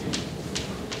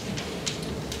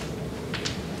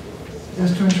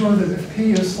is to ensure that if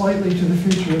P is slightly to the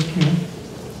future of Q,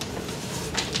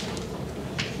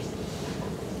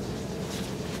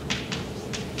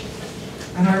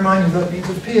 and I remind you that means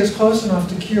if P is close enough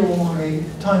to Q along a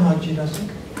time like geodesic,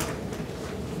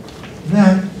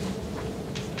 then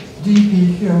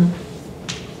dpq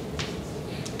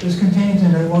is contained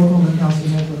in a local Minkowski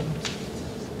neighborhood.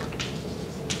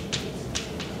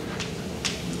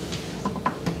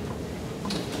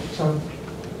 So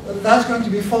that's going to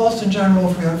be false in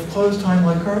general if we have closed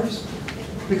time-like curves,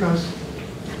 because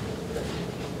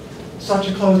such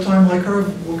a closed time-like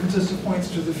curve will consist of points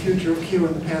to the future of Q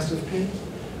and the past of P,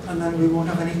 and then we won't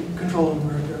have any control on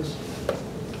where it goes.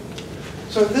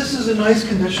 So this is a nice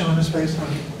condition on a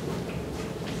space-time.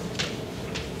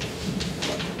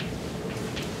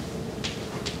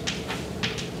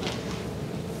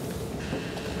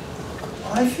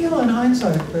 I feel in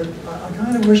hindsight that I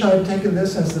kind of wish I had taken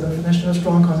this as the definition of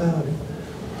strong causality.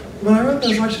 When I wrote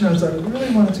those lecture notes, I really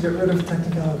wanted to get rid of the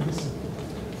technicalities.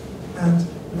 And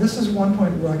this is one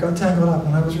point where I got tangled up,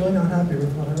 and I was really not happy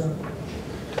with what I wrote.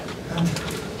 And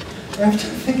after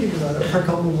thinking about it for a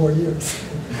couple more years,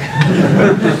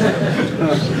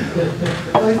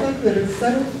 I think that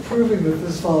instead of proving that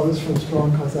this follows from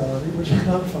strong causality, which is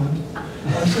not fun,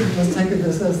 I should have just taken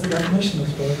this as the definition of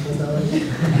strong causality.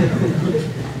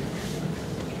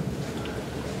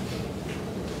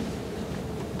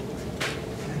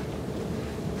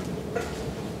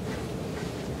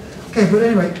 Okay, but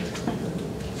anyway,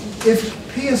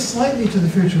 if P is slightly to the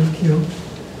future of Q,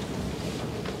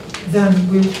 then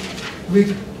we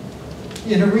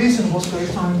in a reasonable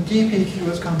space-time, dpq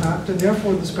is compact, and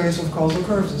therefore the space of causal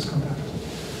curves is compact.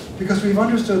 Because we've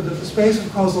understood that the space of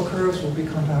causal curves will be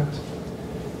compact,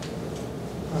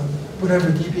 whatever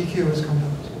dpq is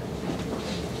compact.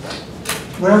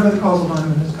 Whatever the causal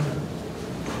diamond is compact.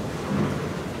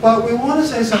 But we want to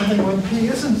say something when P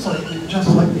isn't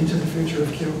just slightly to the future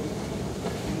of Q.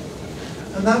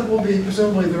 And that will be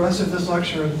presumably the rest of this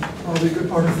lecture and probably a good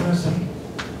part of Thursday.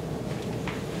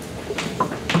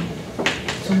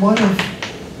 So what if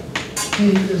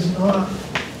P is not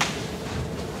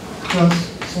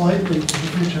just slightly to the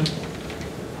future?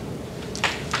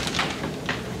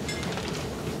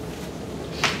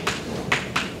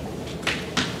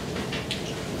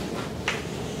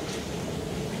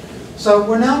 So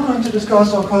we're now going to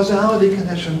discuss a causality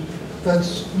condition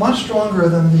that's much stronger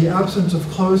than the absence of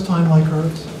closed time-like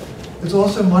curves. It's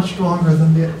also much stronger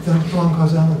than strong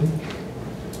causality,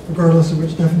 regardless of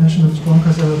which definition of strong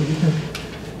causality you take.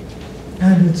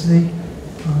 And it's the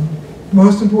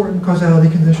most important causality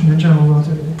condition in general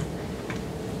relativity.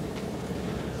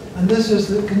 And this is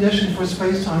the condition for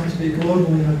space-time to be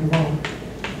globally hyperbolic.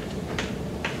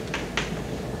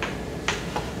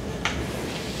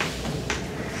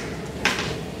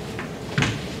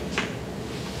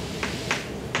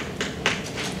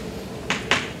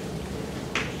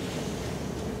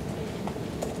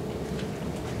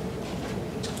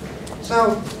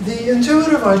 So the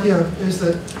intuitive idea is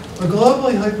that a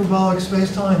globally hyperbolic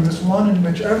space-time is one in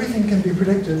which everything can be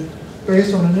predicted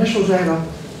based on initial data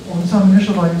on some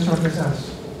initial value surface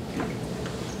S.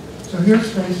 So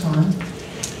here's space-time.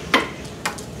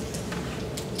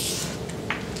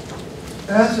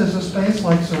 S is a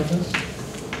space-like surface.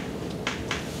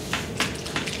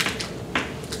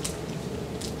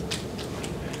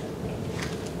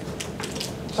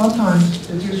 Sometimes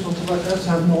it's useful to let S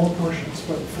have null portions,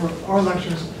 but for our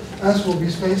lectures, S will be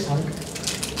space-like.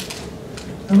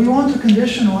 And we want to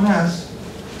condition on S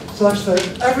such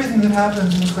that everything that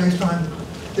happens in space-time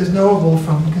is knowable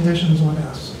from conditions on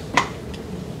S.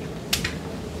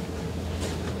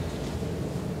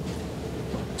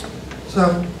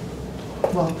 So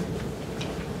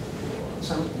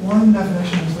one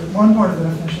definition is that one part of the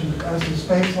definition is that S is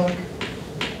space-like.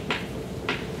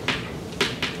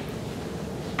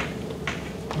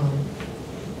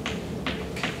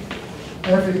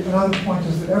 Another point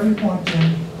is that every point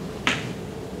in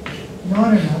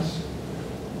non-S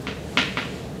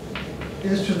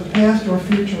is to the past or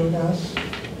future of S,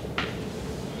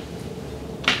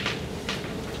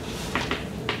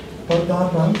 but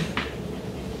not both.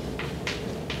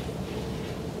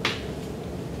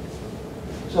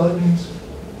 So that means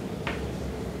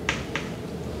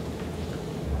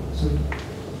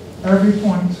every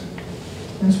point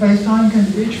in space-time can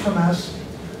be reached from S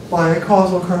by a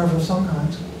causal curve of some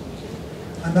kind.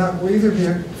 And that will either be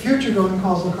a future-going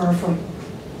causal curve from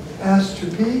S to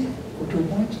P, or to a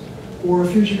point, or a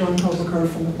future-going causal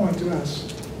curve from the point to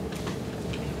S.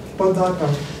 But not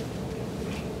both.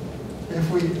 If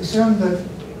we assume that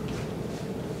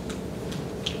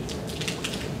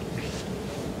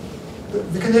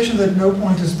the condition that no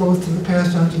point is both to the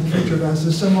past and to the future of S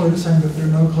is similar to saying that there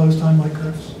are no closed time-like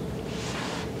curves.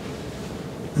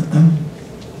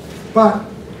 But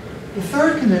the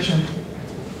third condition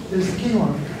is the key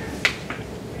one.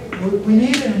 We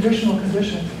need an additional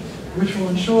condition which will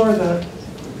ensure that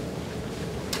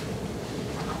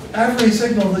every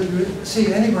signal that you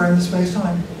see anywhere in the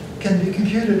space-time can be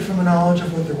computed from a knowledge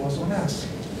of what there was on S.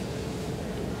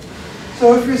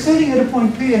 So if you're sitting at a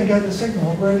point P and get a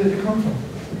signal, where did it come from?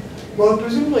 Well, it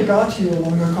presumably got to you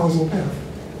along a causal path.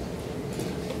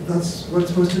 That's what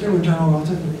it's supposed to do in general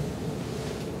relativity.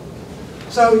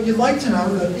 So you'd like to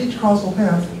know that each causal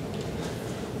path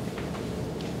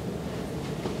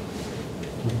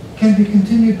can be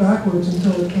continued backwards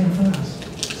until it came from S.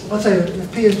 So let's say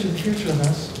if P is to the future of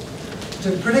S,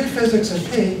 to predict physics at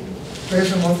P,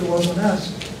 based on what there was on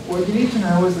S, what you need to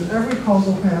know is that every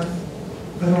causal path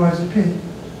that arrives at P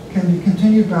can be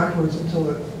continued backwards until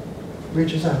it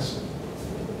reaches S.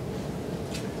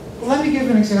 Well, let me give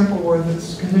an example where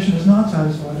this condition is not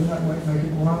satisfied, and that might make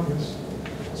it more obvious.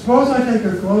 Suppose I take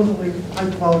a globally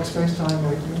hyperbolic space-time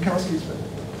like Minkowski space.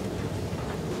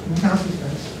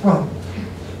 Well,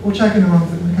 we'll check in a moment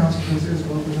that Minkowski space is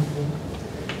globally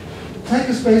hyperbolic. Take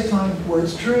a space-time where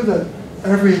it's true that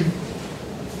every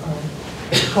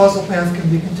causal path can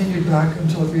be continued back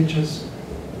until it reaches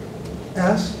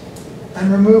S,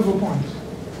 and remove a point.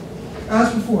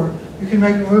 As before, you can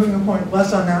make removing a point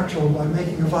less unnatural by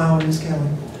making a violent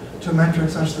rescaling to a metric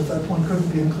such that that point couldn't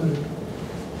be included.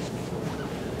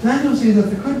 Then you'll see that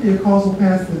there could be a causal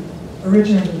path that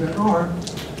originated at R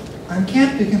and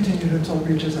can't be continued until it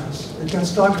reaches S. It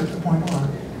gets stuck at the point R.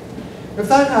 If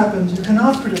that happens, you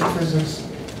cannot predict physics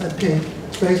at P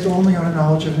based only on a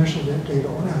knowledge of initial data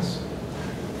on S.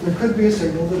 There could be a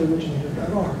signal that originated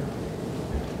at R.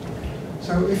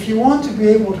 So if you want to be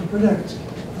able to predict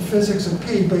the physics of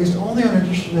P based only on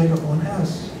initial data on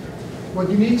S, what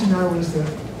you need to know is that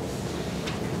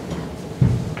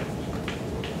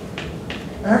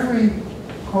every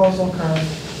causal curve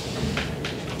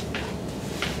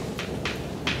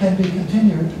can be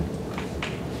continued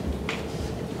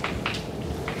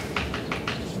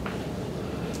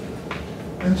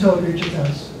until it reaches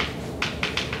S.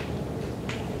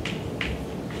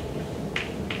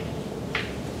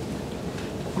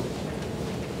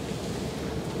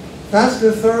 That's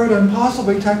the third and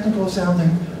possibly technical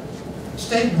sounding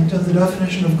statement of the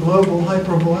definition of global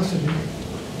hyperbolicity.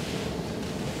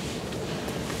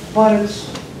 But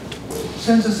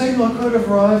since a signal could have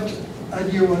arrived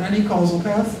at you on any causal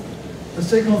path, a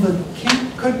signal that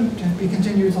couldn't be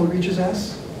continued until it reaches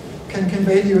S can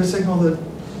convey to you a signal that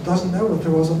doesn't know what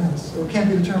there was on S, or can't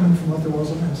be determined from what there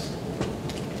was on S.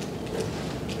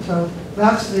 So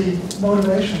that's the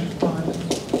motivation behind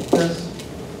this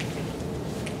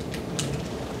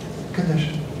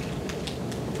condition.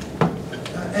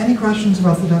 Any questions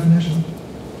about the definition?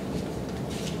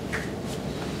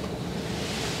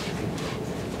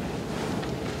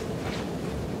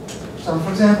 So for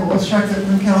example, let's check that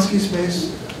Minkowski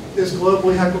space is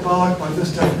globally hyperbolic by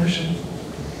this definition.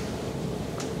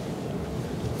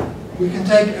 We can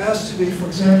take S to be, for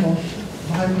example,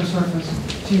 a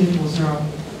hypersurface T equals 0.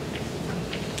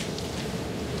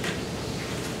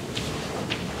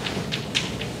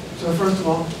 So first of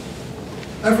all,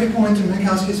 every point in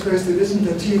Minkowski space that isn't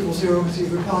at T equals 0 is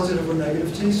either positive or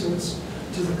negative T, so it's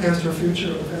to the past or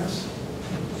future of S.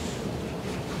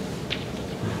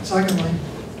 Secondly,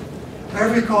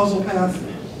 every causal path,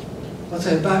 let's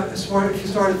say if you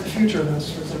start at the future of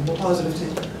S, for example, positive T,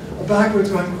 a backwards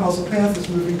going causal path is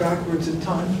moving backwards in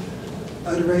time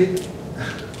at a rate,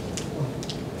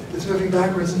 it's moving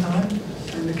backwards in time,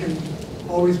 and it can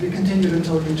always be continued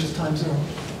until it reaches time 0.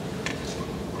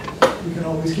 You can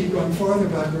always keep going farther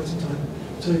backwards in time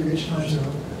until you reach time 0.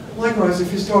 Likewise,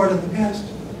 if you start in the past,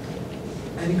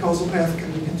 any causal path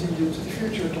can be continued to the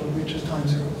future until it reaches time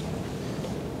 0.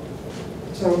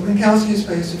 So Minkowski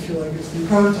space, if you like, is the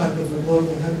prototype of the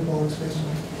global hyperbolic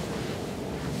spacetime.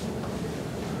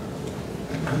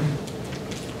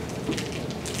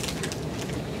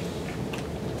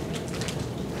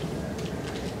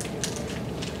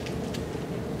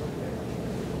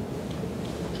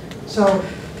 So,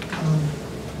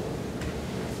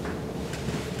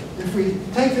 if we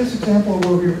take this example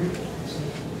where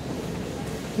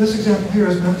this example here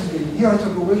is meant to be, here I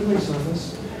took a wiggly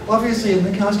surface. Obviously in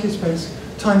Minkowski space,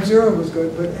 time 0 was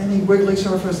good, but any wiggly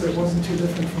surface that wasn't too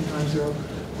different from time 0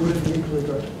 would have been equally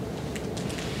good.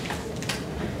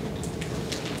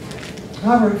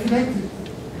 However, if you take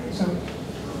so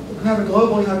we have a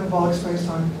globally hyperbolic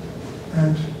spacetime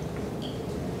and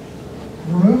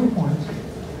remove a point,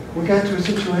 we get to a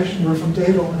situation where from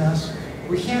data on S,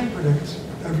 we can't predict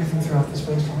everything throughout the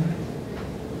spacetime.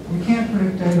 We can't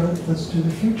predict data that's to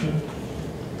the future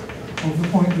of the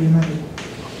point we made.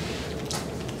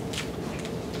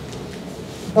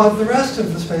 But the rest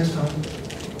of the spacetime,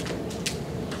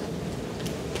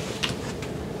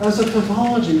 as a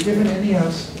topology given any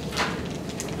S,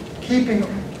 keeping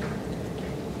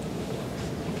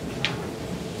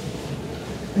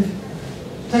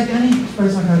take any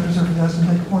space like hypersurface S and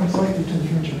take points slightly to the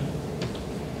future.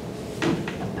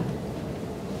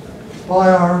 By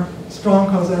our strong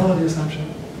causality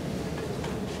assumption,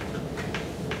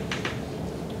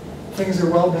 things are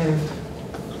well behaved.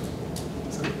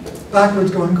 So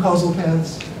backwards going causal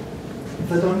paths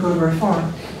that don't go very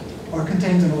far are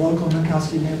contained in a local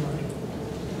Minkowski neighborhood.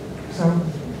 So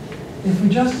if we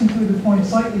just include the point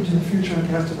slightly to the future in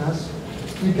cast of S,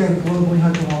 we get a globally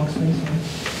hyperbolic spacetime.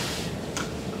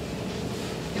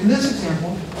 In this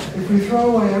example, if we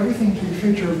throw away everything to the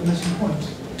future of the missing points,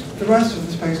 the rest of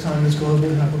the spacetime is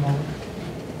globally hyperbolic.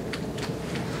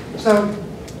 So,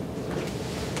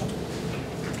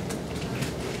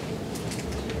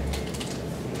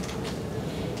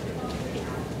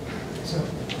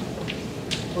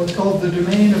 what's called the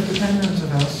domain of dependence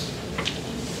of S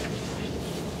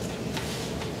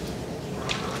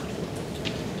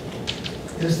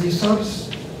is the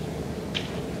subspace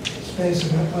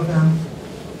of M,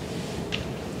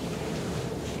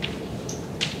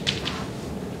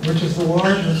 which is the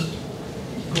largest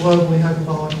globally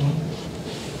hyperbolic one.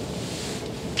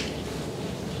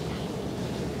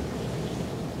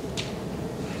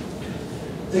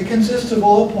 It consists of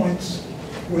all points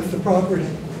with the property.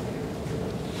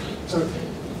 So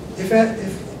if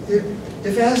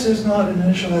S is not an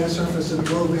initialized surface of a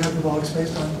globally hyperbolic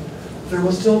spacetime, there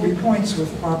will still be points with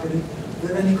the property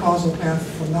that any causal path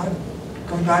from that,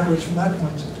 going backwards from that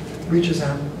point, reaches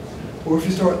M. Or if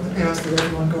you start in the past, that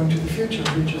everyone going to the future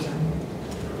reaches M.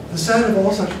 The set of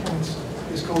all such points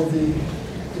is called the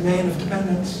domain of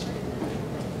dependence.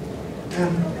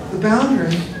 And the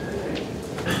boundary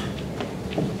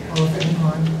of M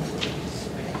prime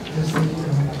is the,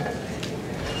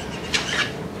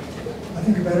 I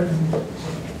think a better name,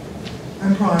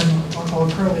 M prime, I'll call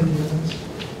it curly distance,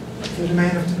 the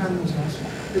domain of dependence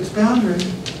has. Its boundary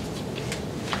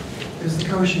is the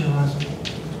Cauchy horizon.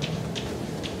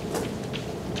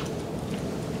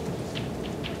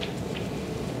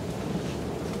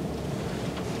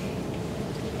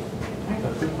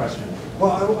 Good question.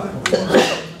 Well,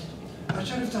 I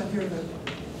should have said here that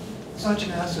such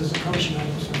an S is a Cauchy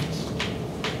hypersurface.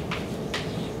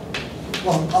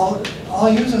 Well,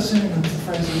 I'll use as synonyms the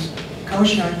phrases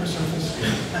Cauchy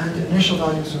hypersurface and initial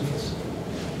value surface.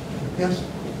 Yes?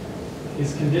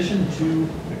 Is condition 2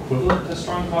 equivalent to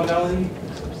strong causality?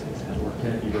 Or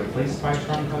can it be replaced by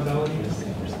strong causality?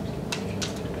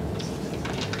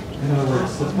 In other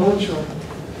words, suppose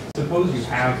you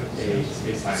have a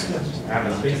space-like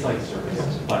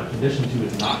surface, but condition 2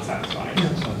 is not satisfied.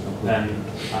 Yes. then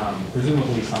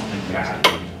presumably something bad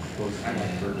goes like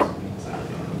things out.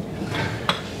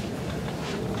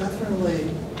 Definitely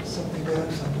something bad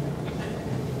or something.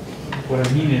 What I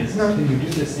mean is, No. can you do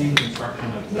the same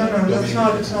construction of the No, that's domain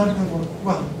not, of it's not equivalent.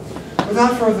 Well,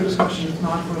 without further discussion, it's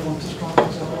not equivalent to strong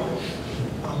causality.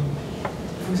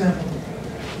 For example,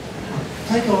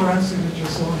 take a Lorentz signature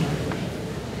cylinder.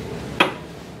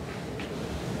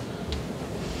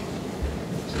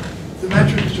 The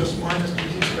metric is just minus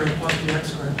dt squared plus dx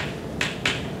squared.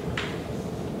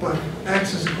 But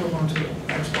x is equivalent to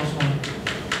x plus 1.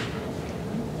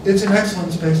 It's an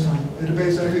excellent spacetime. It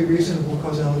obeys every reasonable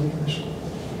causality condition.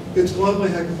 It's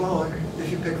globally hyperbolic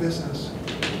if you pick this S.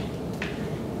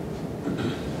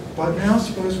 But now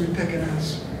suppose we pick an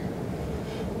S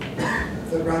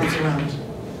that rounds around.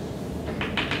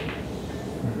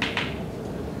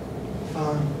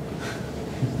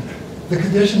 The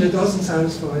condition it doesn't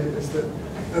satisfy is that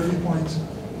every point,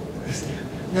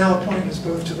 now a point is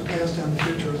both to the past and the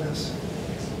future of S.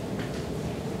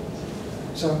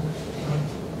 So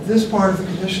this part of the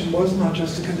condition was not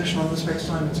just a condition on the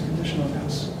spacetime, it's a condition on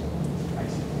S. I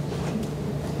see.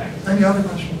 Thanks. Any other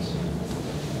questions?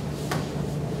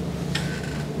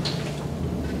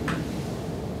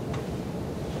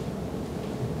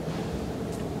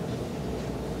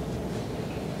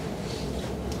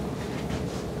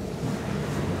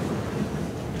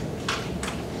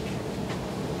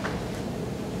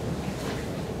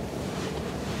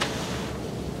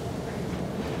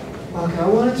 Okay, I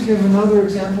wanted to give another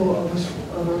example of a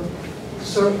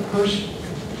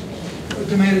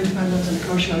domain of dependence in a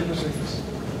Cauchy hypersurface.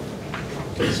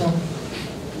 So,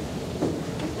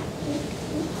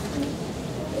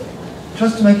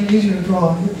 just to make it easier to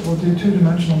draw, we'll do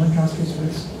two-dimensional Minkowski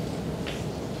space.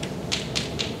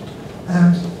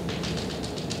 And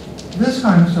this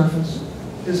kind of surface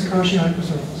is a Cauchy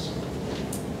hypersurface.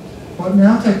 But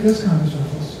now take this kind of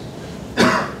surface,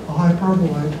 a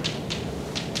hyperboloid.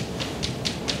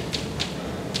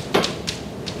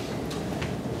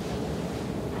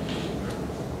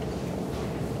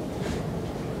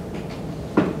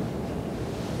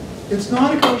 It's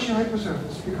not a Cauchy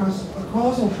hypersurface because a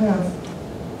causal path,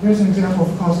 here's an example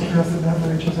of a causal path that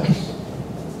never reaches S.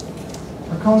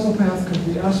 A causal path could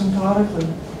be asymptotically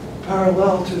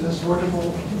parallel to this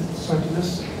vertical, sorry, to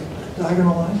this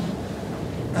diagonal line,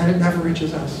 and it never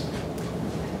reaches S.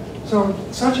 So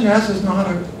such an S is not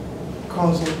a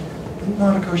causal,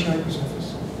 not a Cauchy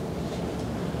hypersurface.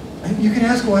 And you can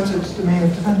ask what's its domain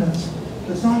of dependence.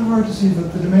 It's not hard to see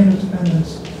that the domain of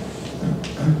dependence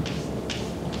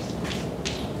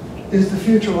is the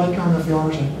future light cone of the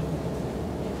origin.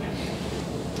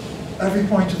 Every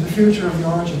point to the future of the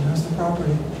origin has the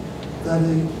property that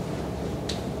a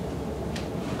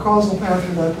causal path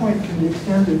to that point can be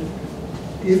extended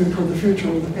either toward the future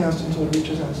or the past until it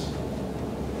reaches S.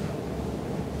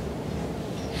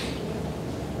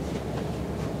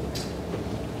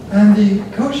 And the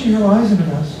Cauchy horizon of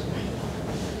S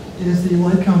is the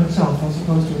light cone itself as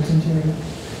opposed to its interior.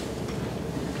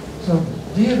 So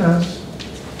D of S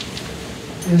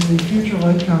is the future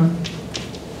light cone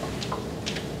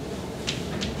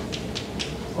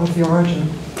of the origin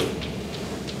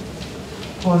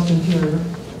plus interior.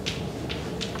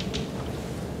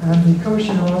 And the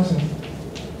Cauchy horizon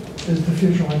is the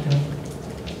future light cone.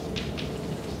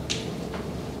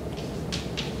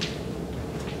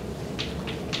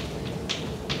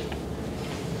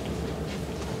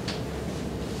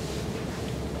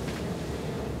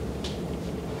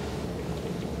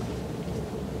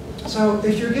 So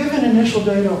if you're given initial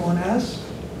data on S,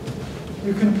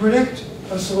 you can predict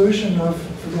a solution of,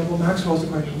 for example, Maxwell's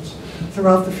equations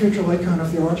throughout the future light cone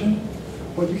of the origin,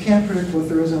 but you can't predict what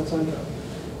there is outside that.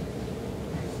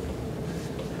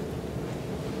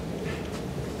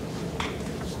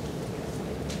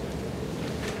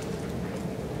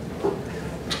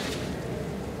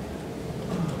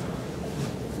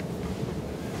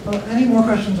 Any more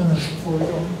questions on this before we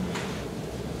go?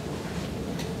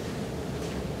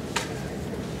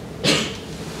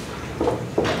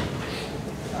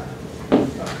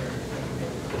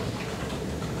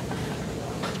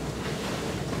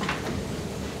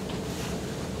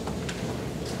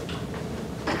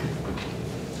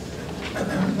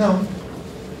 Now,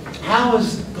 how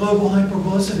is global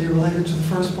hyperbolicity related to the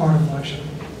first part of the lecture?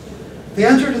 The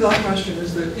answer to that question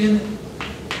is that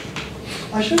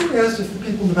I should have asked if the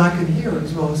people in the back can hear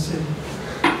as well as see.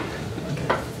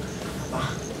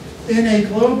 Okay. In a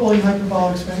globally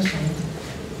hyperbolic spacetime,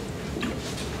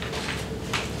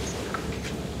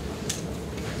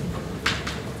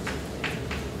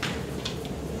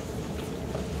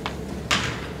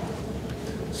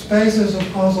 spaces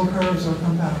of causal curves are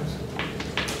compact.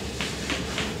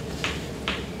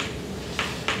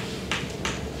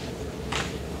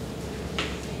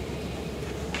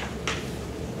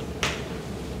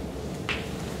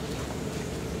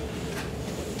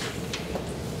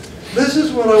 This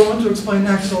is what I want to explain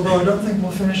next, although I don't think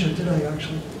we'll finish it today,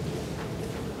 actually.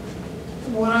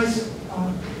 When I,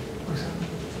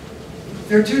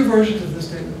 there are two versions of this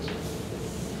statement.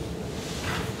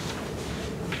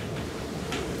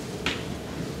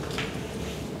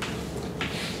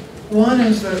 One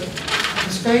is that the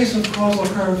space of causal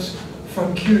curves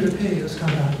from Q to P is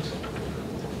compact.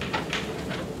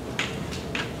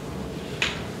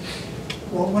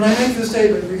 Well, when I make this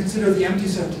statement, we consider the empty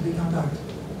set to be compact.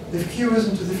 If Q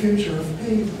isn't to the future of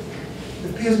P,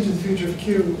 if P isn't to the future of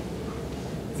Q,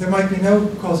 there might be no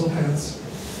causal paths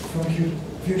from Q,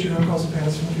 future no causal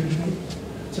paths from Q to P.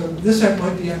 So this set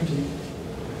might be empty.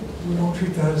 We won't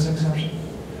treat that as an exception.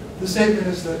 The statement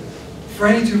is that for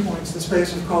any 2 points, the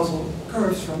space of causal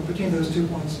curves from between those 2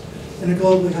 points in a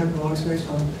globally hyperbolic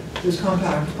spacetime is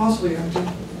compact, possibly empty.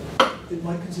 It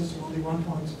might consist of only 1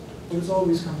 point, but it's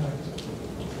always compact.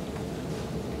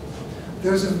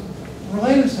 There's a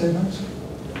related statement.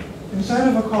 Instead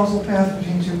of a causal path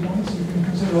between 2 points, you can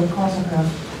consider a causal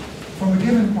path from a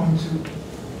given point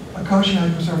to a Cauchy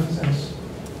hypersurface S.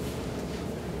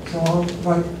 So I'll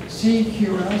write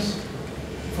CQS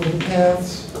for the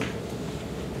paths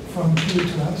from Q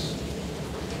to S.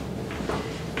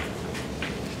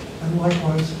 And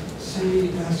likewise,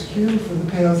 CSQ for the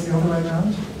paths the other way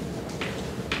around.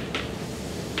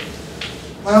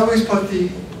 I always put the,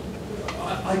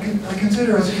 I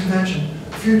consider as a convention,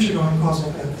 future-going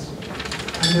causal paths.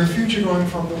 And they're future-going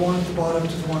from the one at the bottom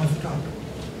to the one at the top.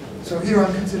 So here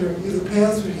I'm considering either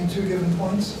paths between 2 given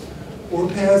points, or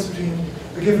paths between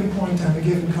a given point and a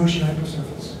given Cauchy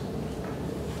hypersurface.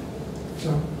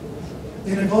 So,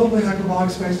 in a globally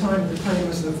hyperbolic spacetime, the claim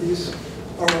is that these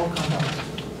are all compact.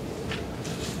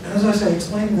 And as I say,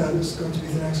 explaining that is going to be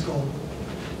the next goal.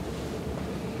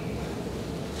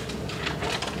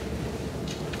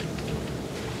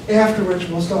 After which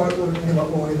we'll start learning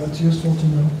about why that's useful to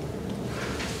know.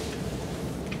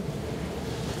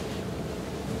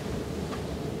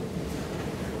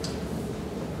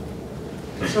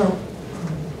 So,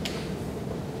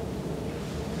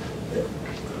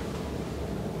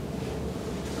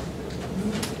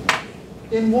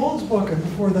 in Wald's book, and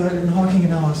before that in Hawking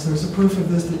and Ellis, there's a proof of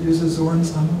this that uses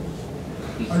Zorn's lemma.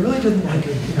 I really didn't like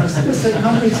it, because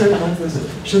how many statements like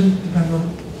this shouldn't depend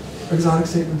on exotic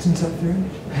statements in set theory.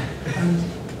 And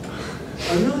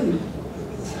I really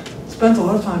spent a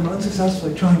lot of time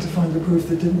unsuccessfully trying to find a proof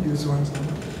that didn't use Zorn's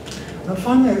lemma. And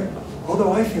finally,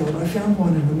 although I failed, I found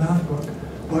one in the math book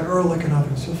by Ehrlich and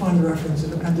others. You'll find the reference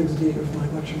in Appendix D of my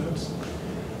lecture notes.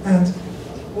 And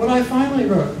what I finally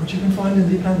wrote, which you can find in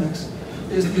the appendix,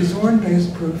 is the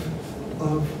Zorn-based proof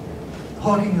of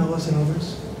Hawking, Ellis, and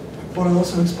others, but I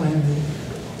also explained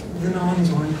the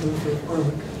non-Zorn proof of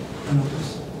Ehrlich and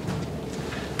others.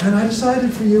 And I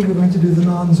decided for you we're going to do the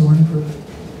non-Zorn proof,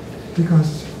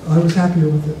 because I was happier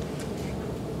with it.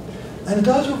 And it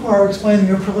does require explaining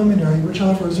a preliminary, which,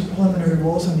 however, is a preliminary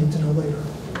we'll also need to know later.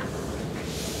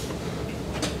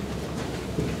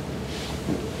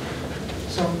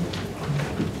 So,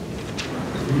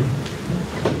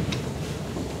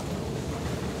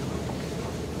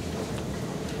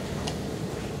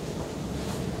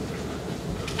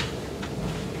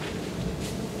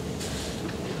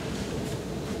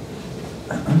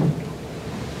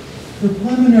 the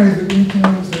preliminary that we need to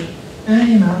know is that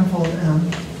any manifold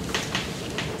M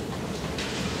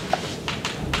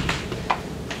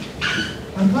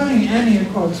I'm putting any in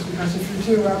quotes because if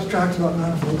you're too abstract about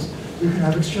manifolds, you can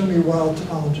have extremely wild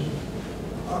topology.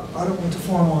 I don't want to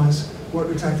formalize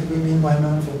what exactly we mean by a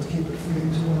manifold to keep it from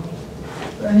being too wild.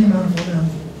 But any manifold M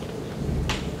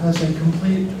has a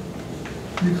complete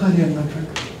Euclidean metric.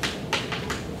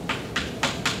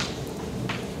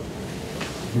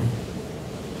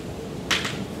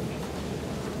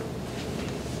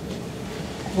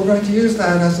 We're going to use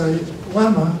that as a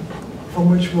lemma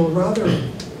from which we'll rather,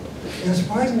 in a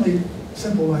surprisingly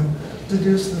simple way,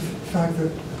 deduce the fact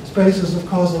that spaces of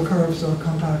causal curves are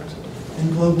compact in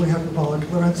globally hyperbolic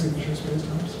Lorentz signature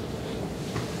spacetimes.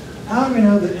 How do we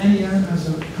know that any M has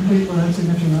a complete Lorentz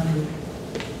signature metric?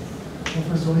 Well,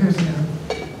 first of all, here's an M.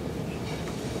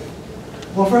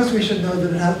 Well, first we should know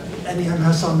that any M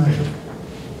has some metric.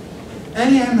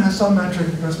 Any M has some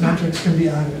metric because metrics can be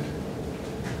added.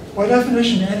 By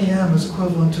definition, any M is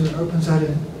equivalent to an open set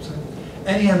in. So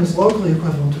any M is locally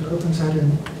equivalent to an open set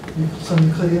in some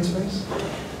Euclidean space.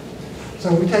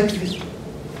 So we take the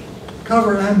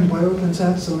cover M by open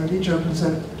sets, so at each open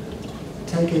set,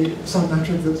 take some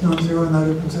metric that's non-zero in that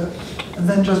open set, and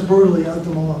then just brutally add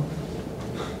them all up.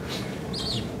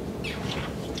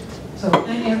 So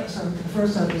the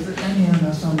first step is that any M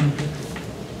has some metric.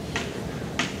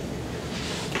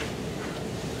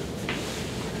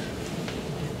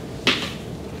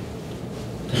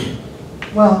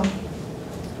 Well,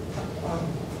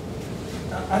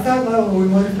 at that level, we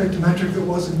might have picked a metric that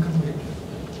wasn't complete.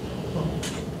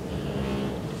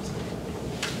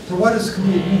 So what does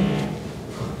complete mean?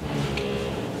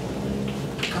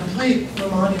 Complete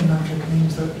Riemannian metric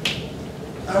means that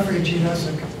every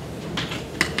geodesic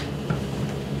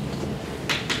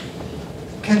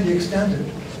can be extended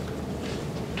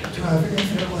to have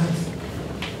infinite length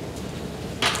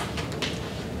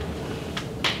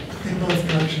in both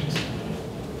directions.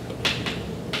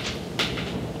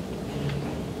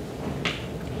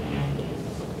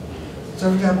 So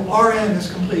for example, Rn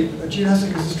is complete. A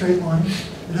geodesic is a straight line.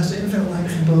 It has infinite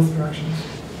length in both directions.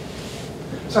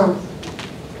 So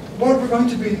what we're going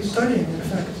to be studying, in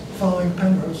effect, following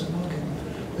Penrose and Hawking,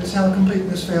 is how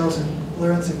completeness fails in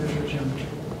Lorentz signature geometry.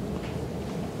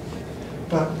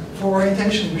 But for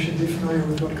orientation, we should be familiar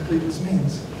with what completeness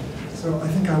means. So I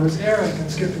think I was erring in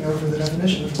skipping over the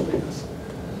definition of completeness.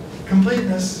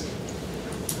 Completeness,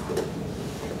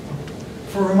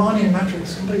 for Riemannian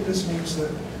metrics, completeness means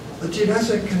that a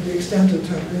geodesic can be extended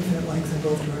to have infinite length in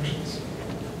both directions.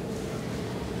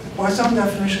 By some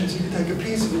definitions, you could take a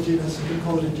piece of a geodesic and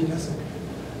call it a geodesic.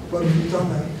 But if you've done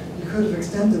that, you could have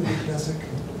extended the geodesic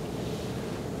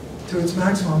to its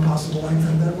maximum possible length,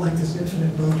 and that length is infinite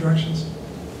in both directions.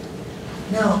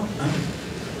 Now,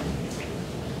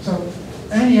 so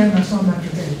any M has some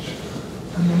metric H.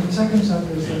 And then the second step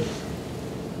is that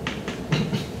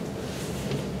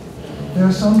there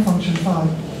is some function phi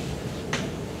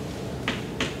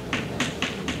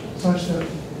such that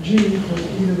G equals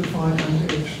e to the phi times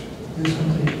H is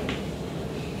complete.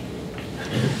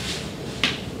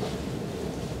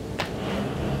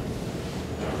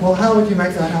 Well, how would you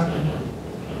make that happen?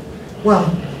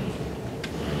 Well,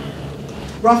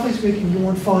 roughly speaking, you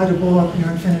want phi to blow up near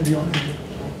infinity on H.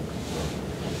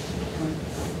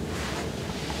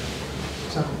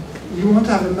 So you want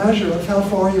to have a measure of how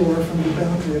far you are from the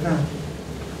boundary of M,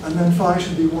 and then phi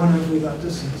should be 1 over that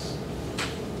distance.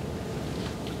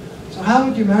 So how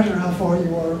would you measure how far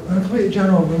you are, in a completely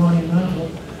general Riemannian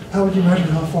manifold, how would you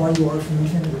measure how far you are from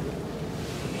infinity?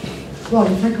 Well,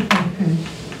 you take a point P,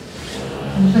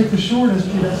 and you take the shortest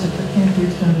geodesic that can't be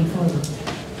extended further.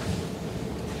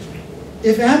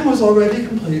 If M was already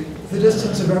complete, the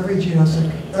distance of every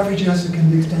geodesic can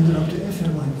be extended up to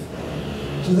infinite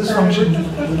length. So this function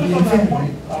would be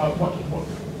infinity.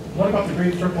 What about the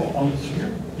great circle on the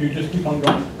sphere? Do you just keep on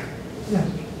going? Yes.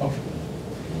 Okay.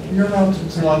 You're allowed to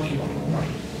It's allowed to keep on going.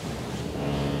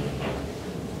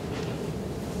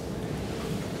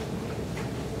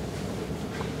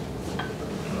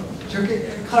 To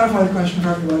clarify the question for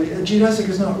everybody, a geodesic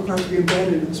is not required to be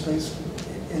embedded in space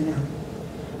in M.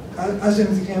 As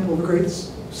in the example of a great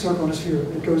circle on a sphere,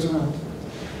 it goes around.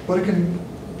 But it can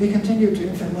be continued to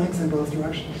infinite length in both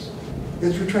directions.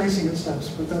 It's retracing its steps,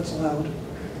 but that's allowed.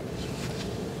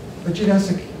 A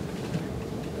geodesic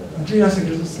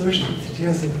is a solution to the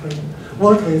geodesic equation.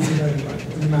 Locally, it's embedded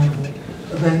in the manifold,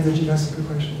 obeying the geodesic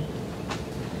equation.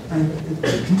 And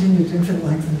it continues to infinite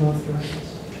length in both directions.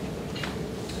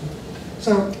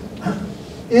 So,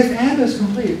 if M is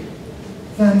complete,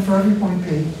 then for every point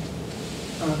P,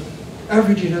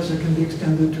 every geodesic can be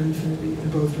extended to infinity in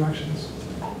both directions.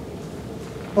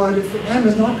 But if M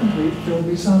is not complete, there will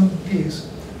be some P's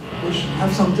which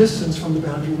have some distance from the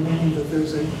boundary, meaning that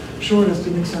there's a shortest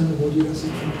inextendable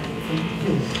geodesic from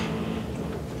P.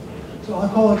 So I'll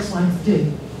call its length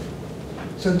D.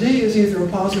 So D is either a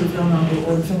positive real number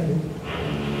or infinity.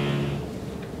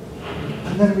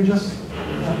 And then we just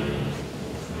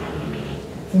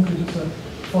think we just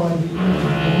find the E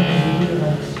of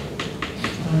X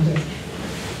times H.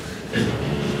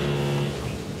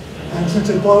 And since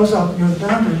it blows up near the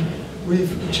boundary,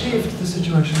 we've achieved the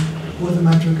situation where the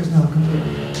metric is now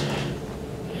complete.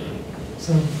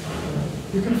 So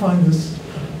you can find this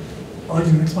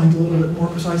argument explained a little bit more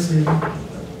precisely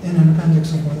in an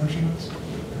appendix of my lecture notes.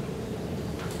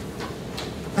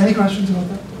 Any questions about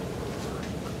that?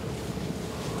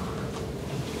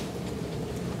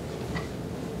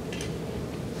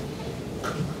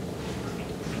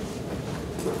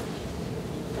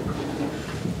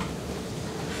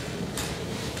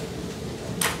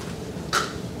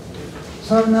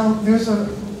 So now there's a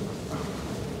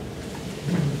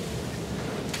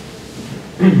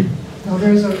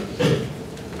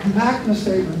compactness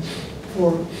statement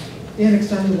for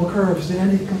inextendable curves in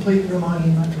any complete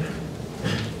Riemannian metric.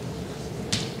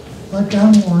 Like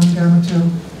gamma 1, gamma 2,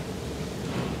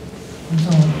 and so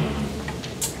on.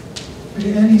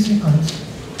 Be any sequence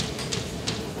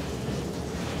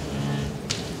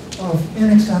of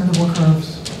inextendable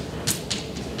curves.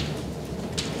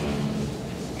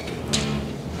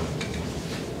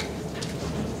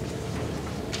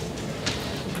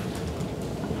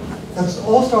 That's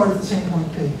all start at the same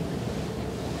point P.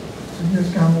 So here's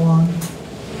gamma 1.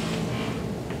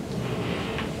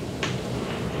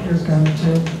 Here's gamma 2.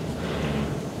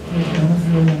 Here's gamma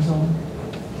 3 and so on.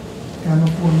 Gamma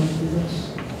 4 must be this.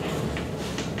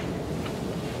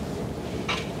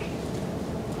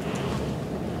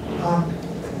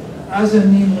 As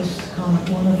in Nemo's comet,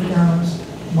 one of the gammas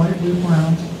might loop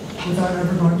around without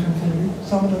ever going to infinity.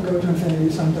 Some of them go to infinity,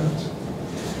 some don't.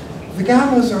 The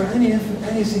gammas are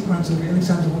any sequence of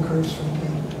inextendable curves from P.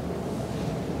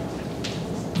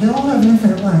 They all have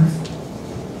infinite length.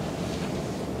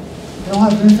 They all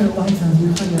have infinite length in the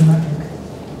Euclidean metric.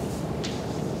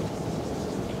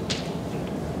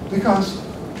 Because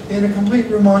in a complete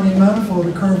Riemannian manifold,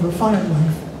 a curve of finite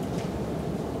length,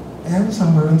 and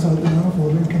somewhere inside the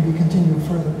manifold, it can be continued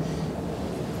further.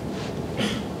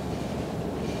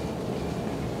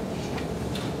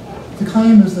 The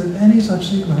claim is that any such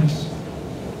sequence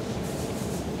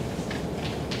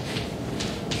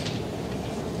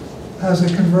has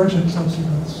a convergent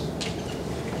subsequence.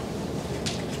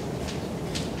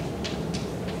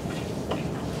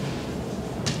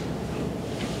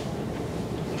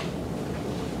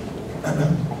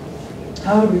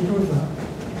 How do we prove that?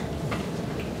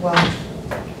 Well,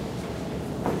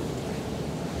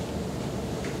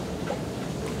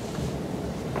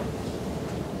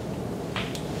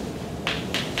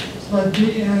 let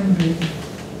Dn be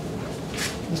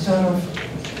the set of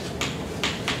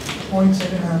points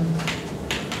in M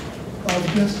of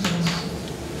distance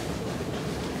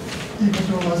equal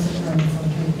to or less than M from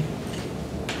P.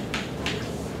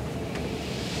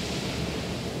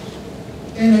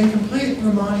 In a complete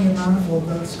Riemannian manifold,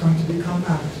 that's going to be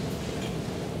compact.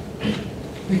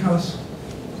 Because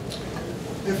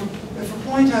if a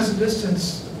point has a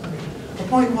distance, a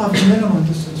point will have a minimum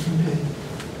distance from P.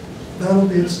 That'll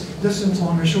be its distance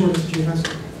along the shortest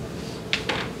geodesic.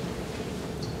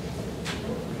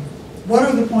 What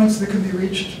are the points that can be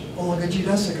reached along a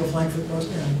geodesic of length at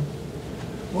most n?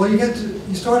 Well,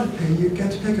 you start at P, you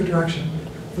get to pick a direction.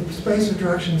 The space of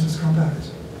directions is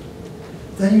compact.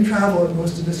 Then you travel at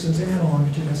most a distance n along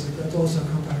a geodesic, that's also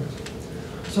compact.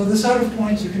 So the set of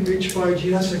points you can reach by a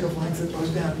geodesic of length at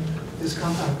most n is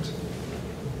compact.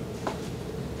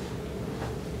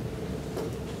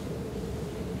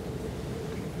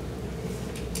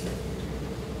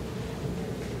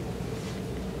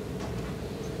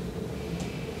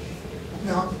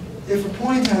 Now, if a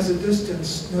point has a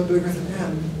distance no bigger than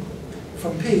n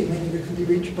from P, meaning it can be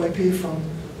reached by P from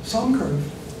some curve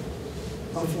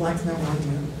of length no more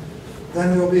than n, then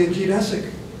there will be a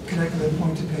geodesic connecting that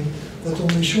point to P that's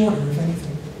only shorter, if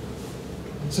anything.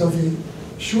 So the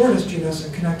shortest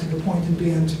geodesic connecting a point in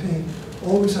Bn to P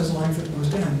always has a length at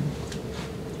most n.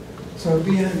 So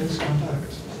Bn is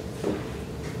compact.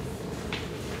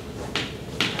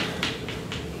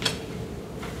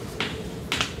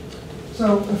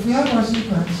 So if we have our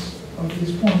sequence of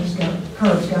these points,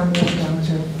 curves, gamma 1, gamma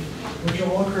 2, which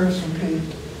are all curves from P,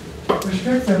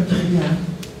 restrict them to Bn.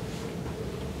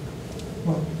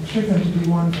 Well, restrict them to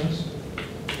B1 first.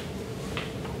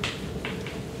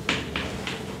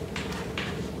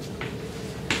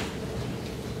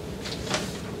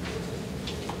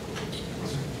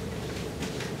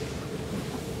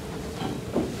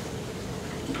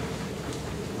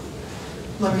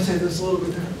 Let me say this a little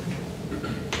bit differently.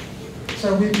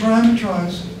 So we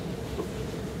parameterize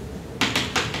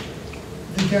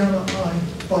the gamma I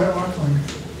by arc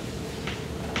length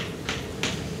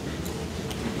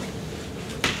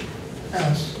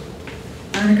S.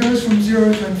 And it goes from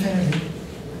 0 to infinity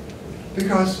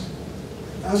because,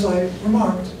 as I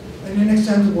remarked, an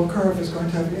inextendable curve is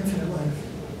going to have infinite length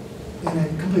in a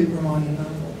complete Riemannian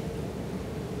manifold.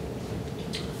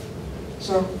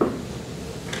 So,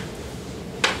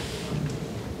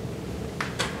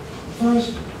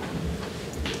 first,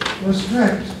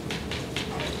 restrict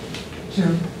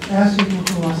to S equal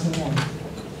to less than 1.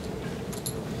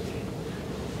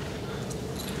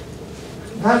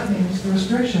 That means the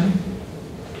restriction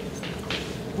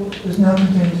is now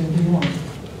contained in B1.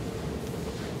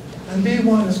 And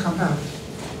B1 is compact.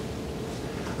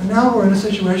 And now we're in a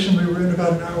situation we were in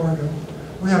about an hour ago.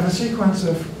 We have a sequence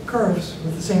of curves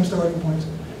with the same starting point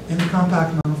in the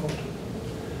compact manifold.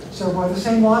 So by the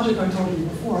same logic I told you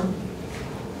before,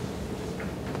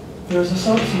 there's a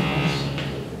subsequence,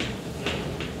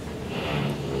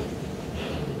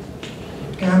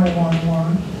 gamma 1,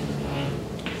 1,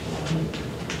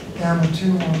 gamma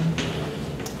 2, 1,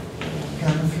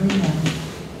 gamma 3, 1,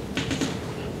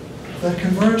 that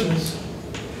converges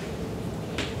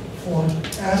for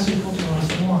s equal to less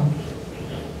than 1.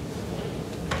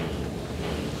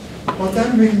 But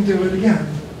then we can do it again.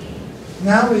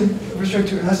 Now we restrict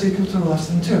to s equal to less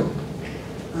than 2.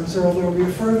 And so there will be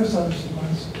a further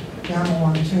subsequence, gamma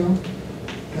 1, 2,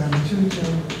 gamma 2, 2,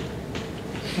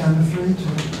 gamma 3, 2,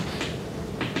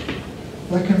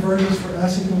 that converges for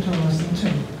s equal to less than 2.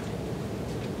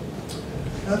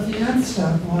 At the nth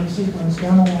step, we'll have a sequence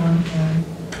gamma 1 n,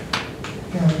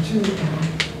 gamma 2 n,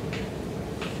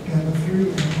 gamma 3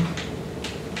 n,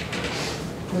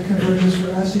 that converges for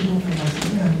s equal to less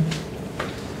than n.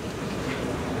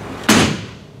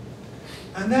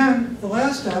 And then the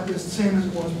last step is the same as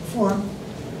it was before.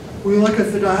 We look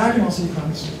at the diagonal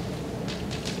sequence.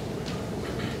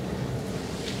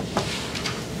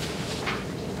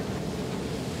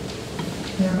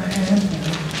 Gamma n, n.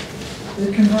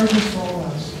 It converges for all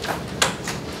s.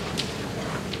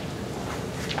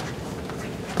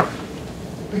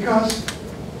 Because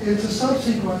it's a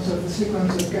subsequence of the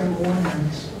sequence of gamma 1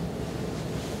 n's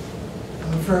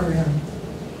for every n.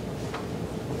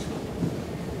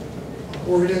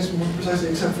 Or it is more precisely,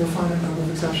 except for a finite number of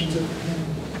exceptions at the beginning.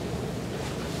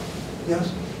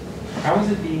 Yes? How is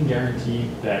it being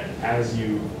guaranteed that as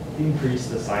you increase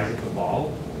the size of the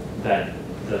ball, that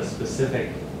the specific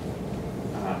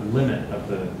limit of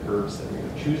the curves that we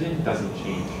are choosing doesn't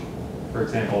change? For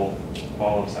example,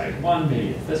 ball of size 1, maybe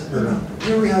it's this curve.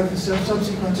 Here we have a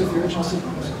subsequence of the original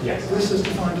sequence. Yes. This is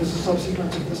defined as a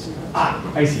subsequence of this sequence. Ah,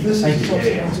 I see. This Thank is a you.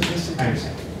 subsequence of this I sequence.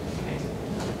 understand.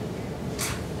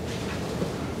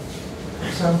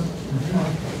 So,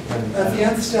 at the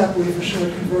nth step, we've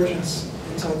assured convergence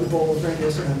inside the bowl of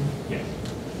radius n. Yes.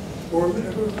 Or, sorry,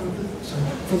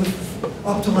 for the,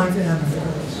 up to length n of the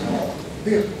curves.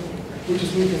 Here, which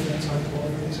is weaker than inside the bowl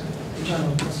of radius n, in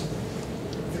general, because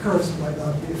the curves might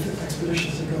not be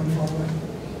expeditiously going far away.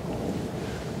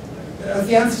 At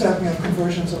the nth step, we have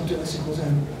convergence up to s equals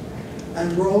n.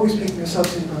 And we're always picking a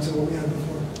subsequence of what we had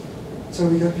before. So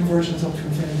we get convergence up to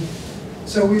infinity.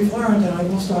 So we've learned, and I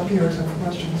will stop here except for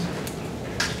questions,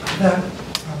 that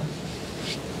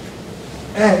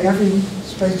every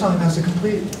space-time has a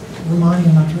complete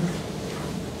Riemannian metric.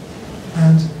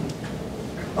 And,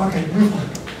 okay,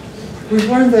 we've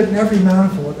learned that in every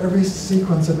manifold, every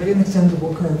sequence of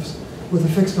inextendable curves with a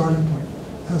fixed starting point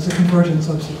has a convergent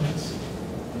subsequence.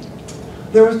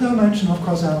 There was no mention of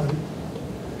causality.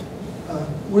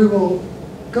 We will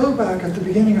go back at the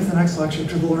beginning of the next lecture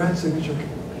to the Lorentz signature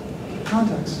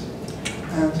context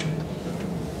and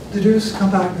deduce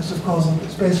compactness of causal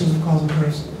spaces of causal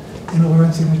curves in a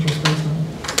Lorentz signature spacetime.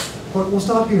 But we'll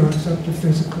stop here, except if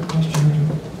there's a quick question or two.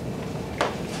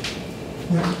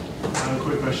 Yes? I have a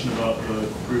quick question about the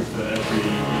proof that every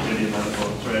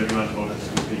manifold has a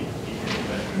complete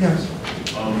equilibrium. Yes.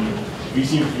 We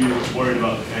seem to be worried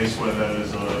about the case where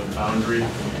there's a boundary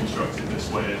constructed this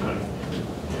way and kind of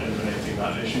eliminating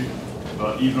that issue.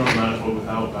 But even on a manifold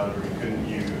without boundary, couldn't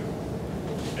you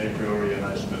a priori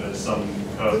imagine that there's some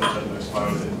curve that has no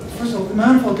spirals in it? First of all, the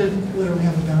manifold didn't literally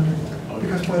have a boundary. Okay.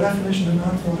 Because by definition, the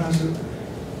manifold has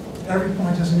every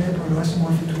point has a neighborhood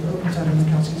isomorphic to an open set of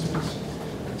Minkowski space.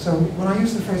 So when I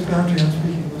use the phrase boundary, I'm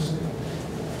speaking loosely.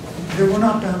 There were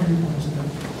not boundary points in it.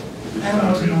 And it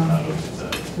was a manifold.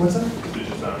 What's that? Is it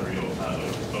just boundary or pad of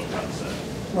that set?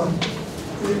 Well,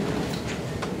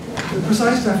 the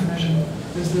precise definition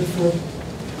is that for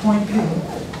point P,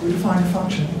 we define a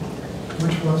function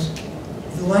which was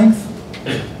the length,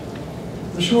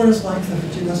 the shortest length of a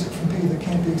geodesic from P that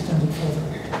can't be extended further.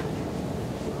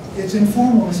 It's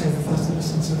informal to say that that's the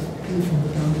distance of P from the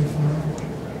boundary of the manifold.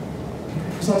 The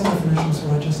precise definition is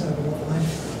what I just said about the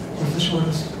length of the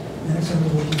shortest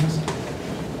inextendable geodesic.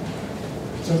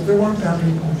 So there weren't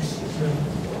boundary points.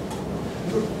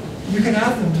 You can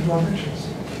add them to draw pictures,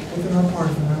 but they're not part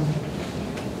of the manifold.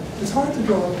 It's hard to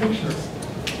draw a picture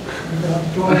without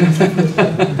drawing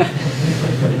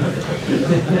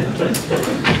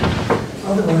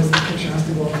otherwise the picture has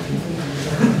to go off completely.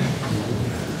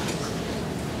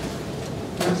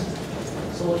 Yes?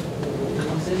 So like, when you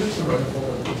say there's a manifold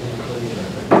that contains Euclidean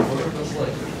metric, what if it's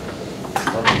like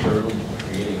arbitrarily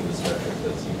creating this metric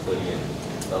that's Euclidean,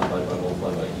 done by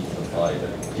multiplied by e to the phi,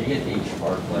 but do you get h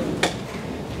marked like,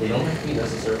 they don't have to be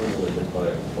necessarily related by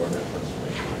a coordinate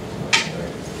transformation,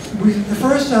 right? The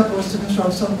first step was to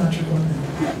construct submetric on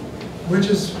M, which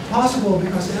is possible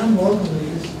because M locally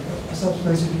is a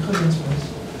subspace of Euclidean space,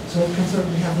 so it can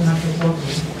certainly have a metric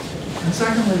locally. And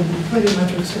secondly, the Euclidean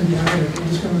metrics can be added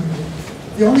indiscriminately.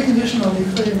 The only condition on the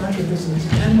Euclidean metric is that it's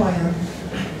an n by n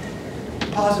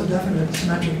positive definite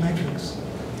symmetric matrix.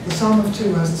 The sum of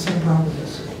two has the same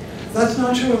properties. That's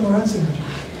not true in Lorentz signature.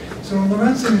 So in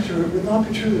Lorentz signature, it would not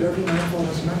be true that every manifold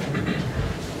has a metric.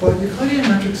 But Euclidean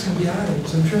metrics can be added.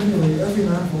 So trivially, every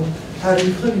manifold had a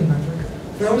Euclidean metric.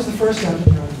 That was the first step in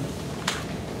the argument.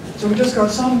 So we just got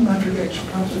some metric H,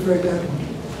 perhaps a very bad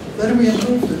one. Then we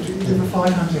improved it to either phi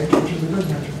times H, which is a good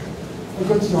metric, a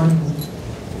good starting point.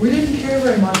 We didn't care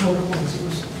very much what it was. It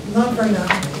was not very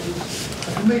natural. It was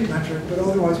a complete metric, but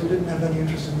otherwise we didn't have any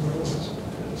interest in what it was.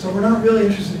 So we're not really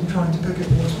interested in trying to pick it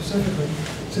more specifically,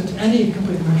 since any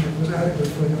complete metric was adequate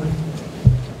for the argument.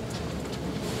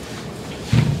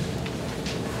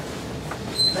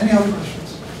 Any other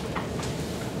questions?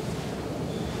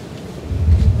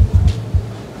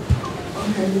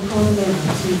 Okay, we'll call it later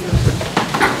and see if there's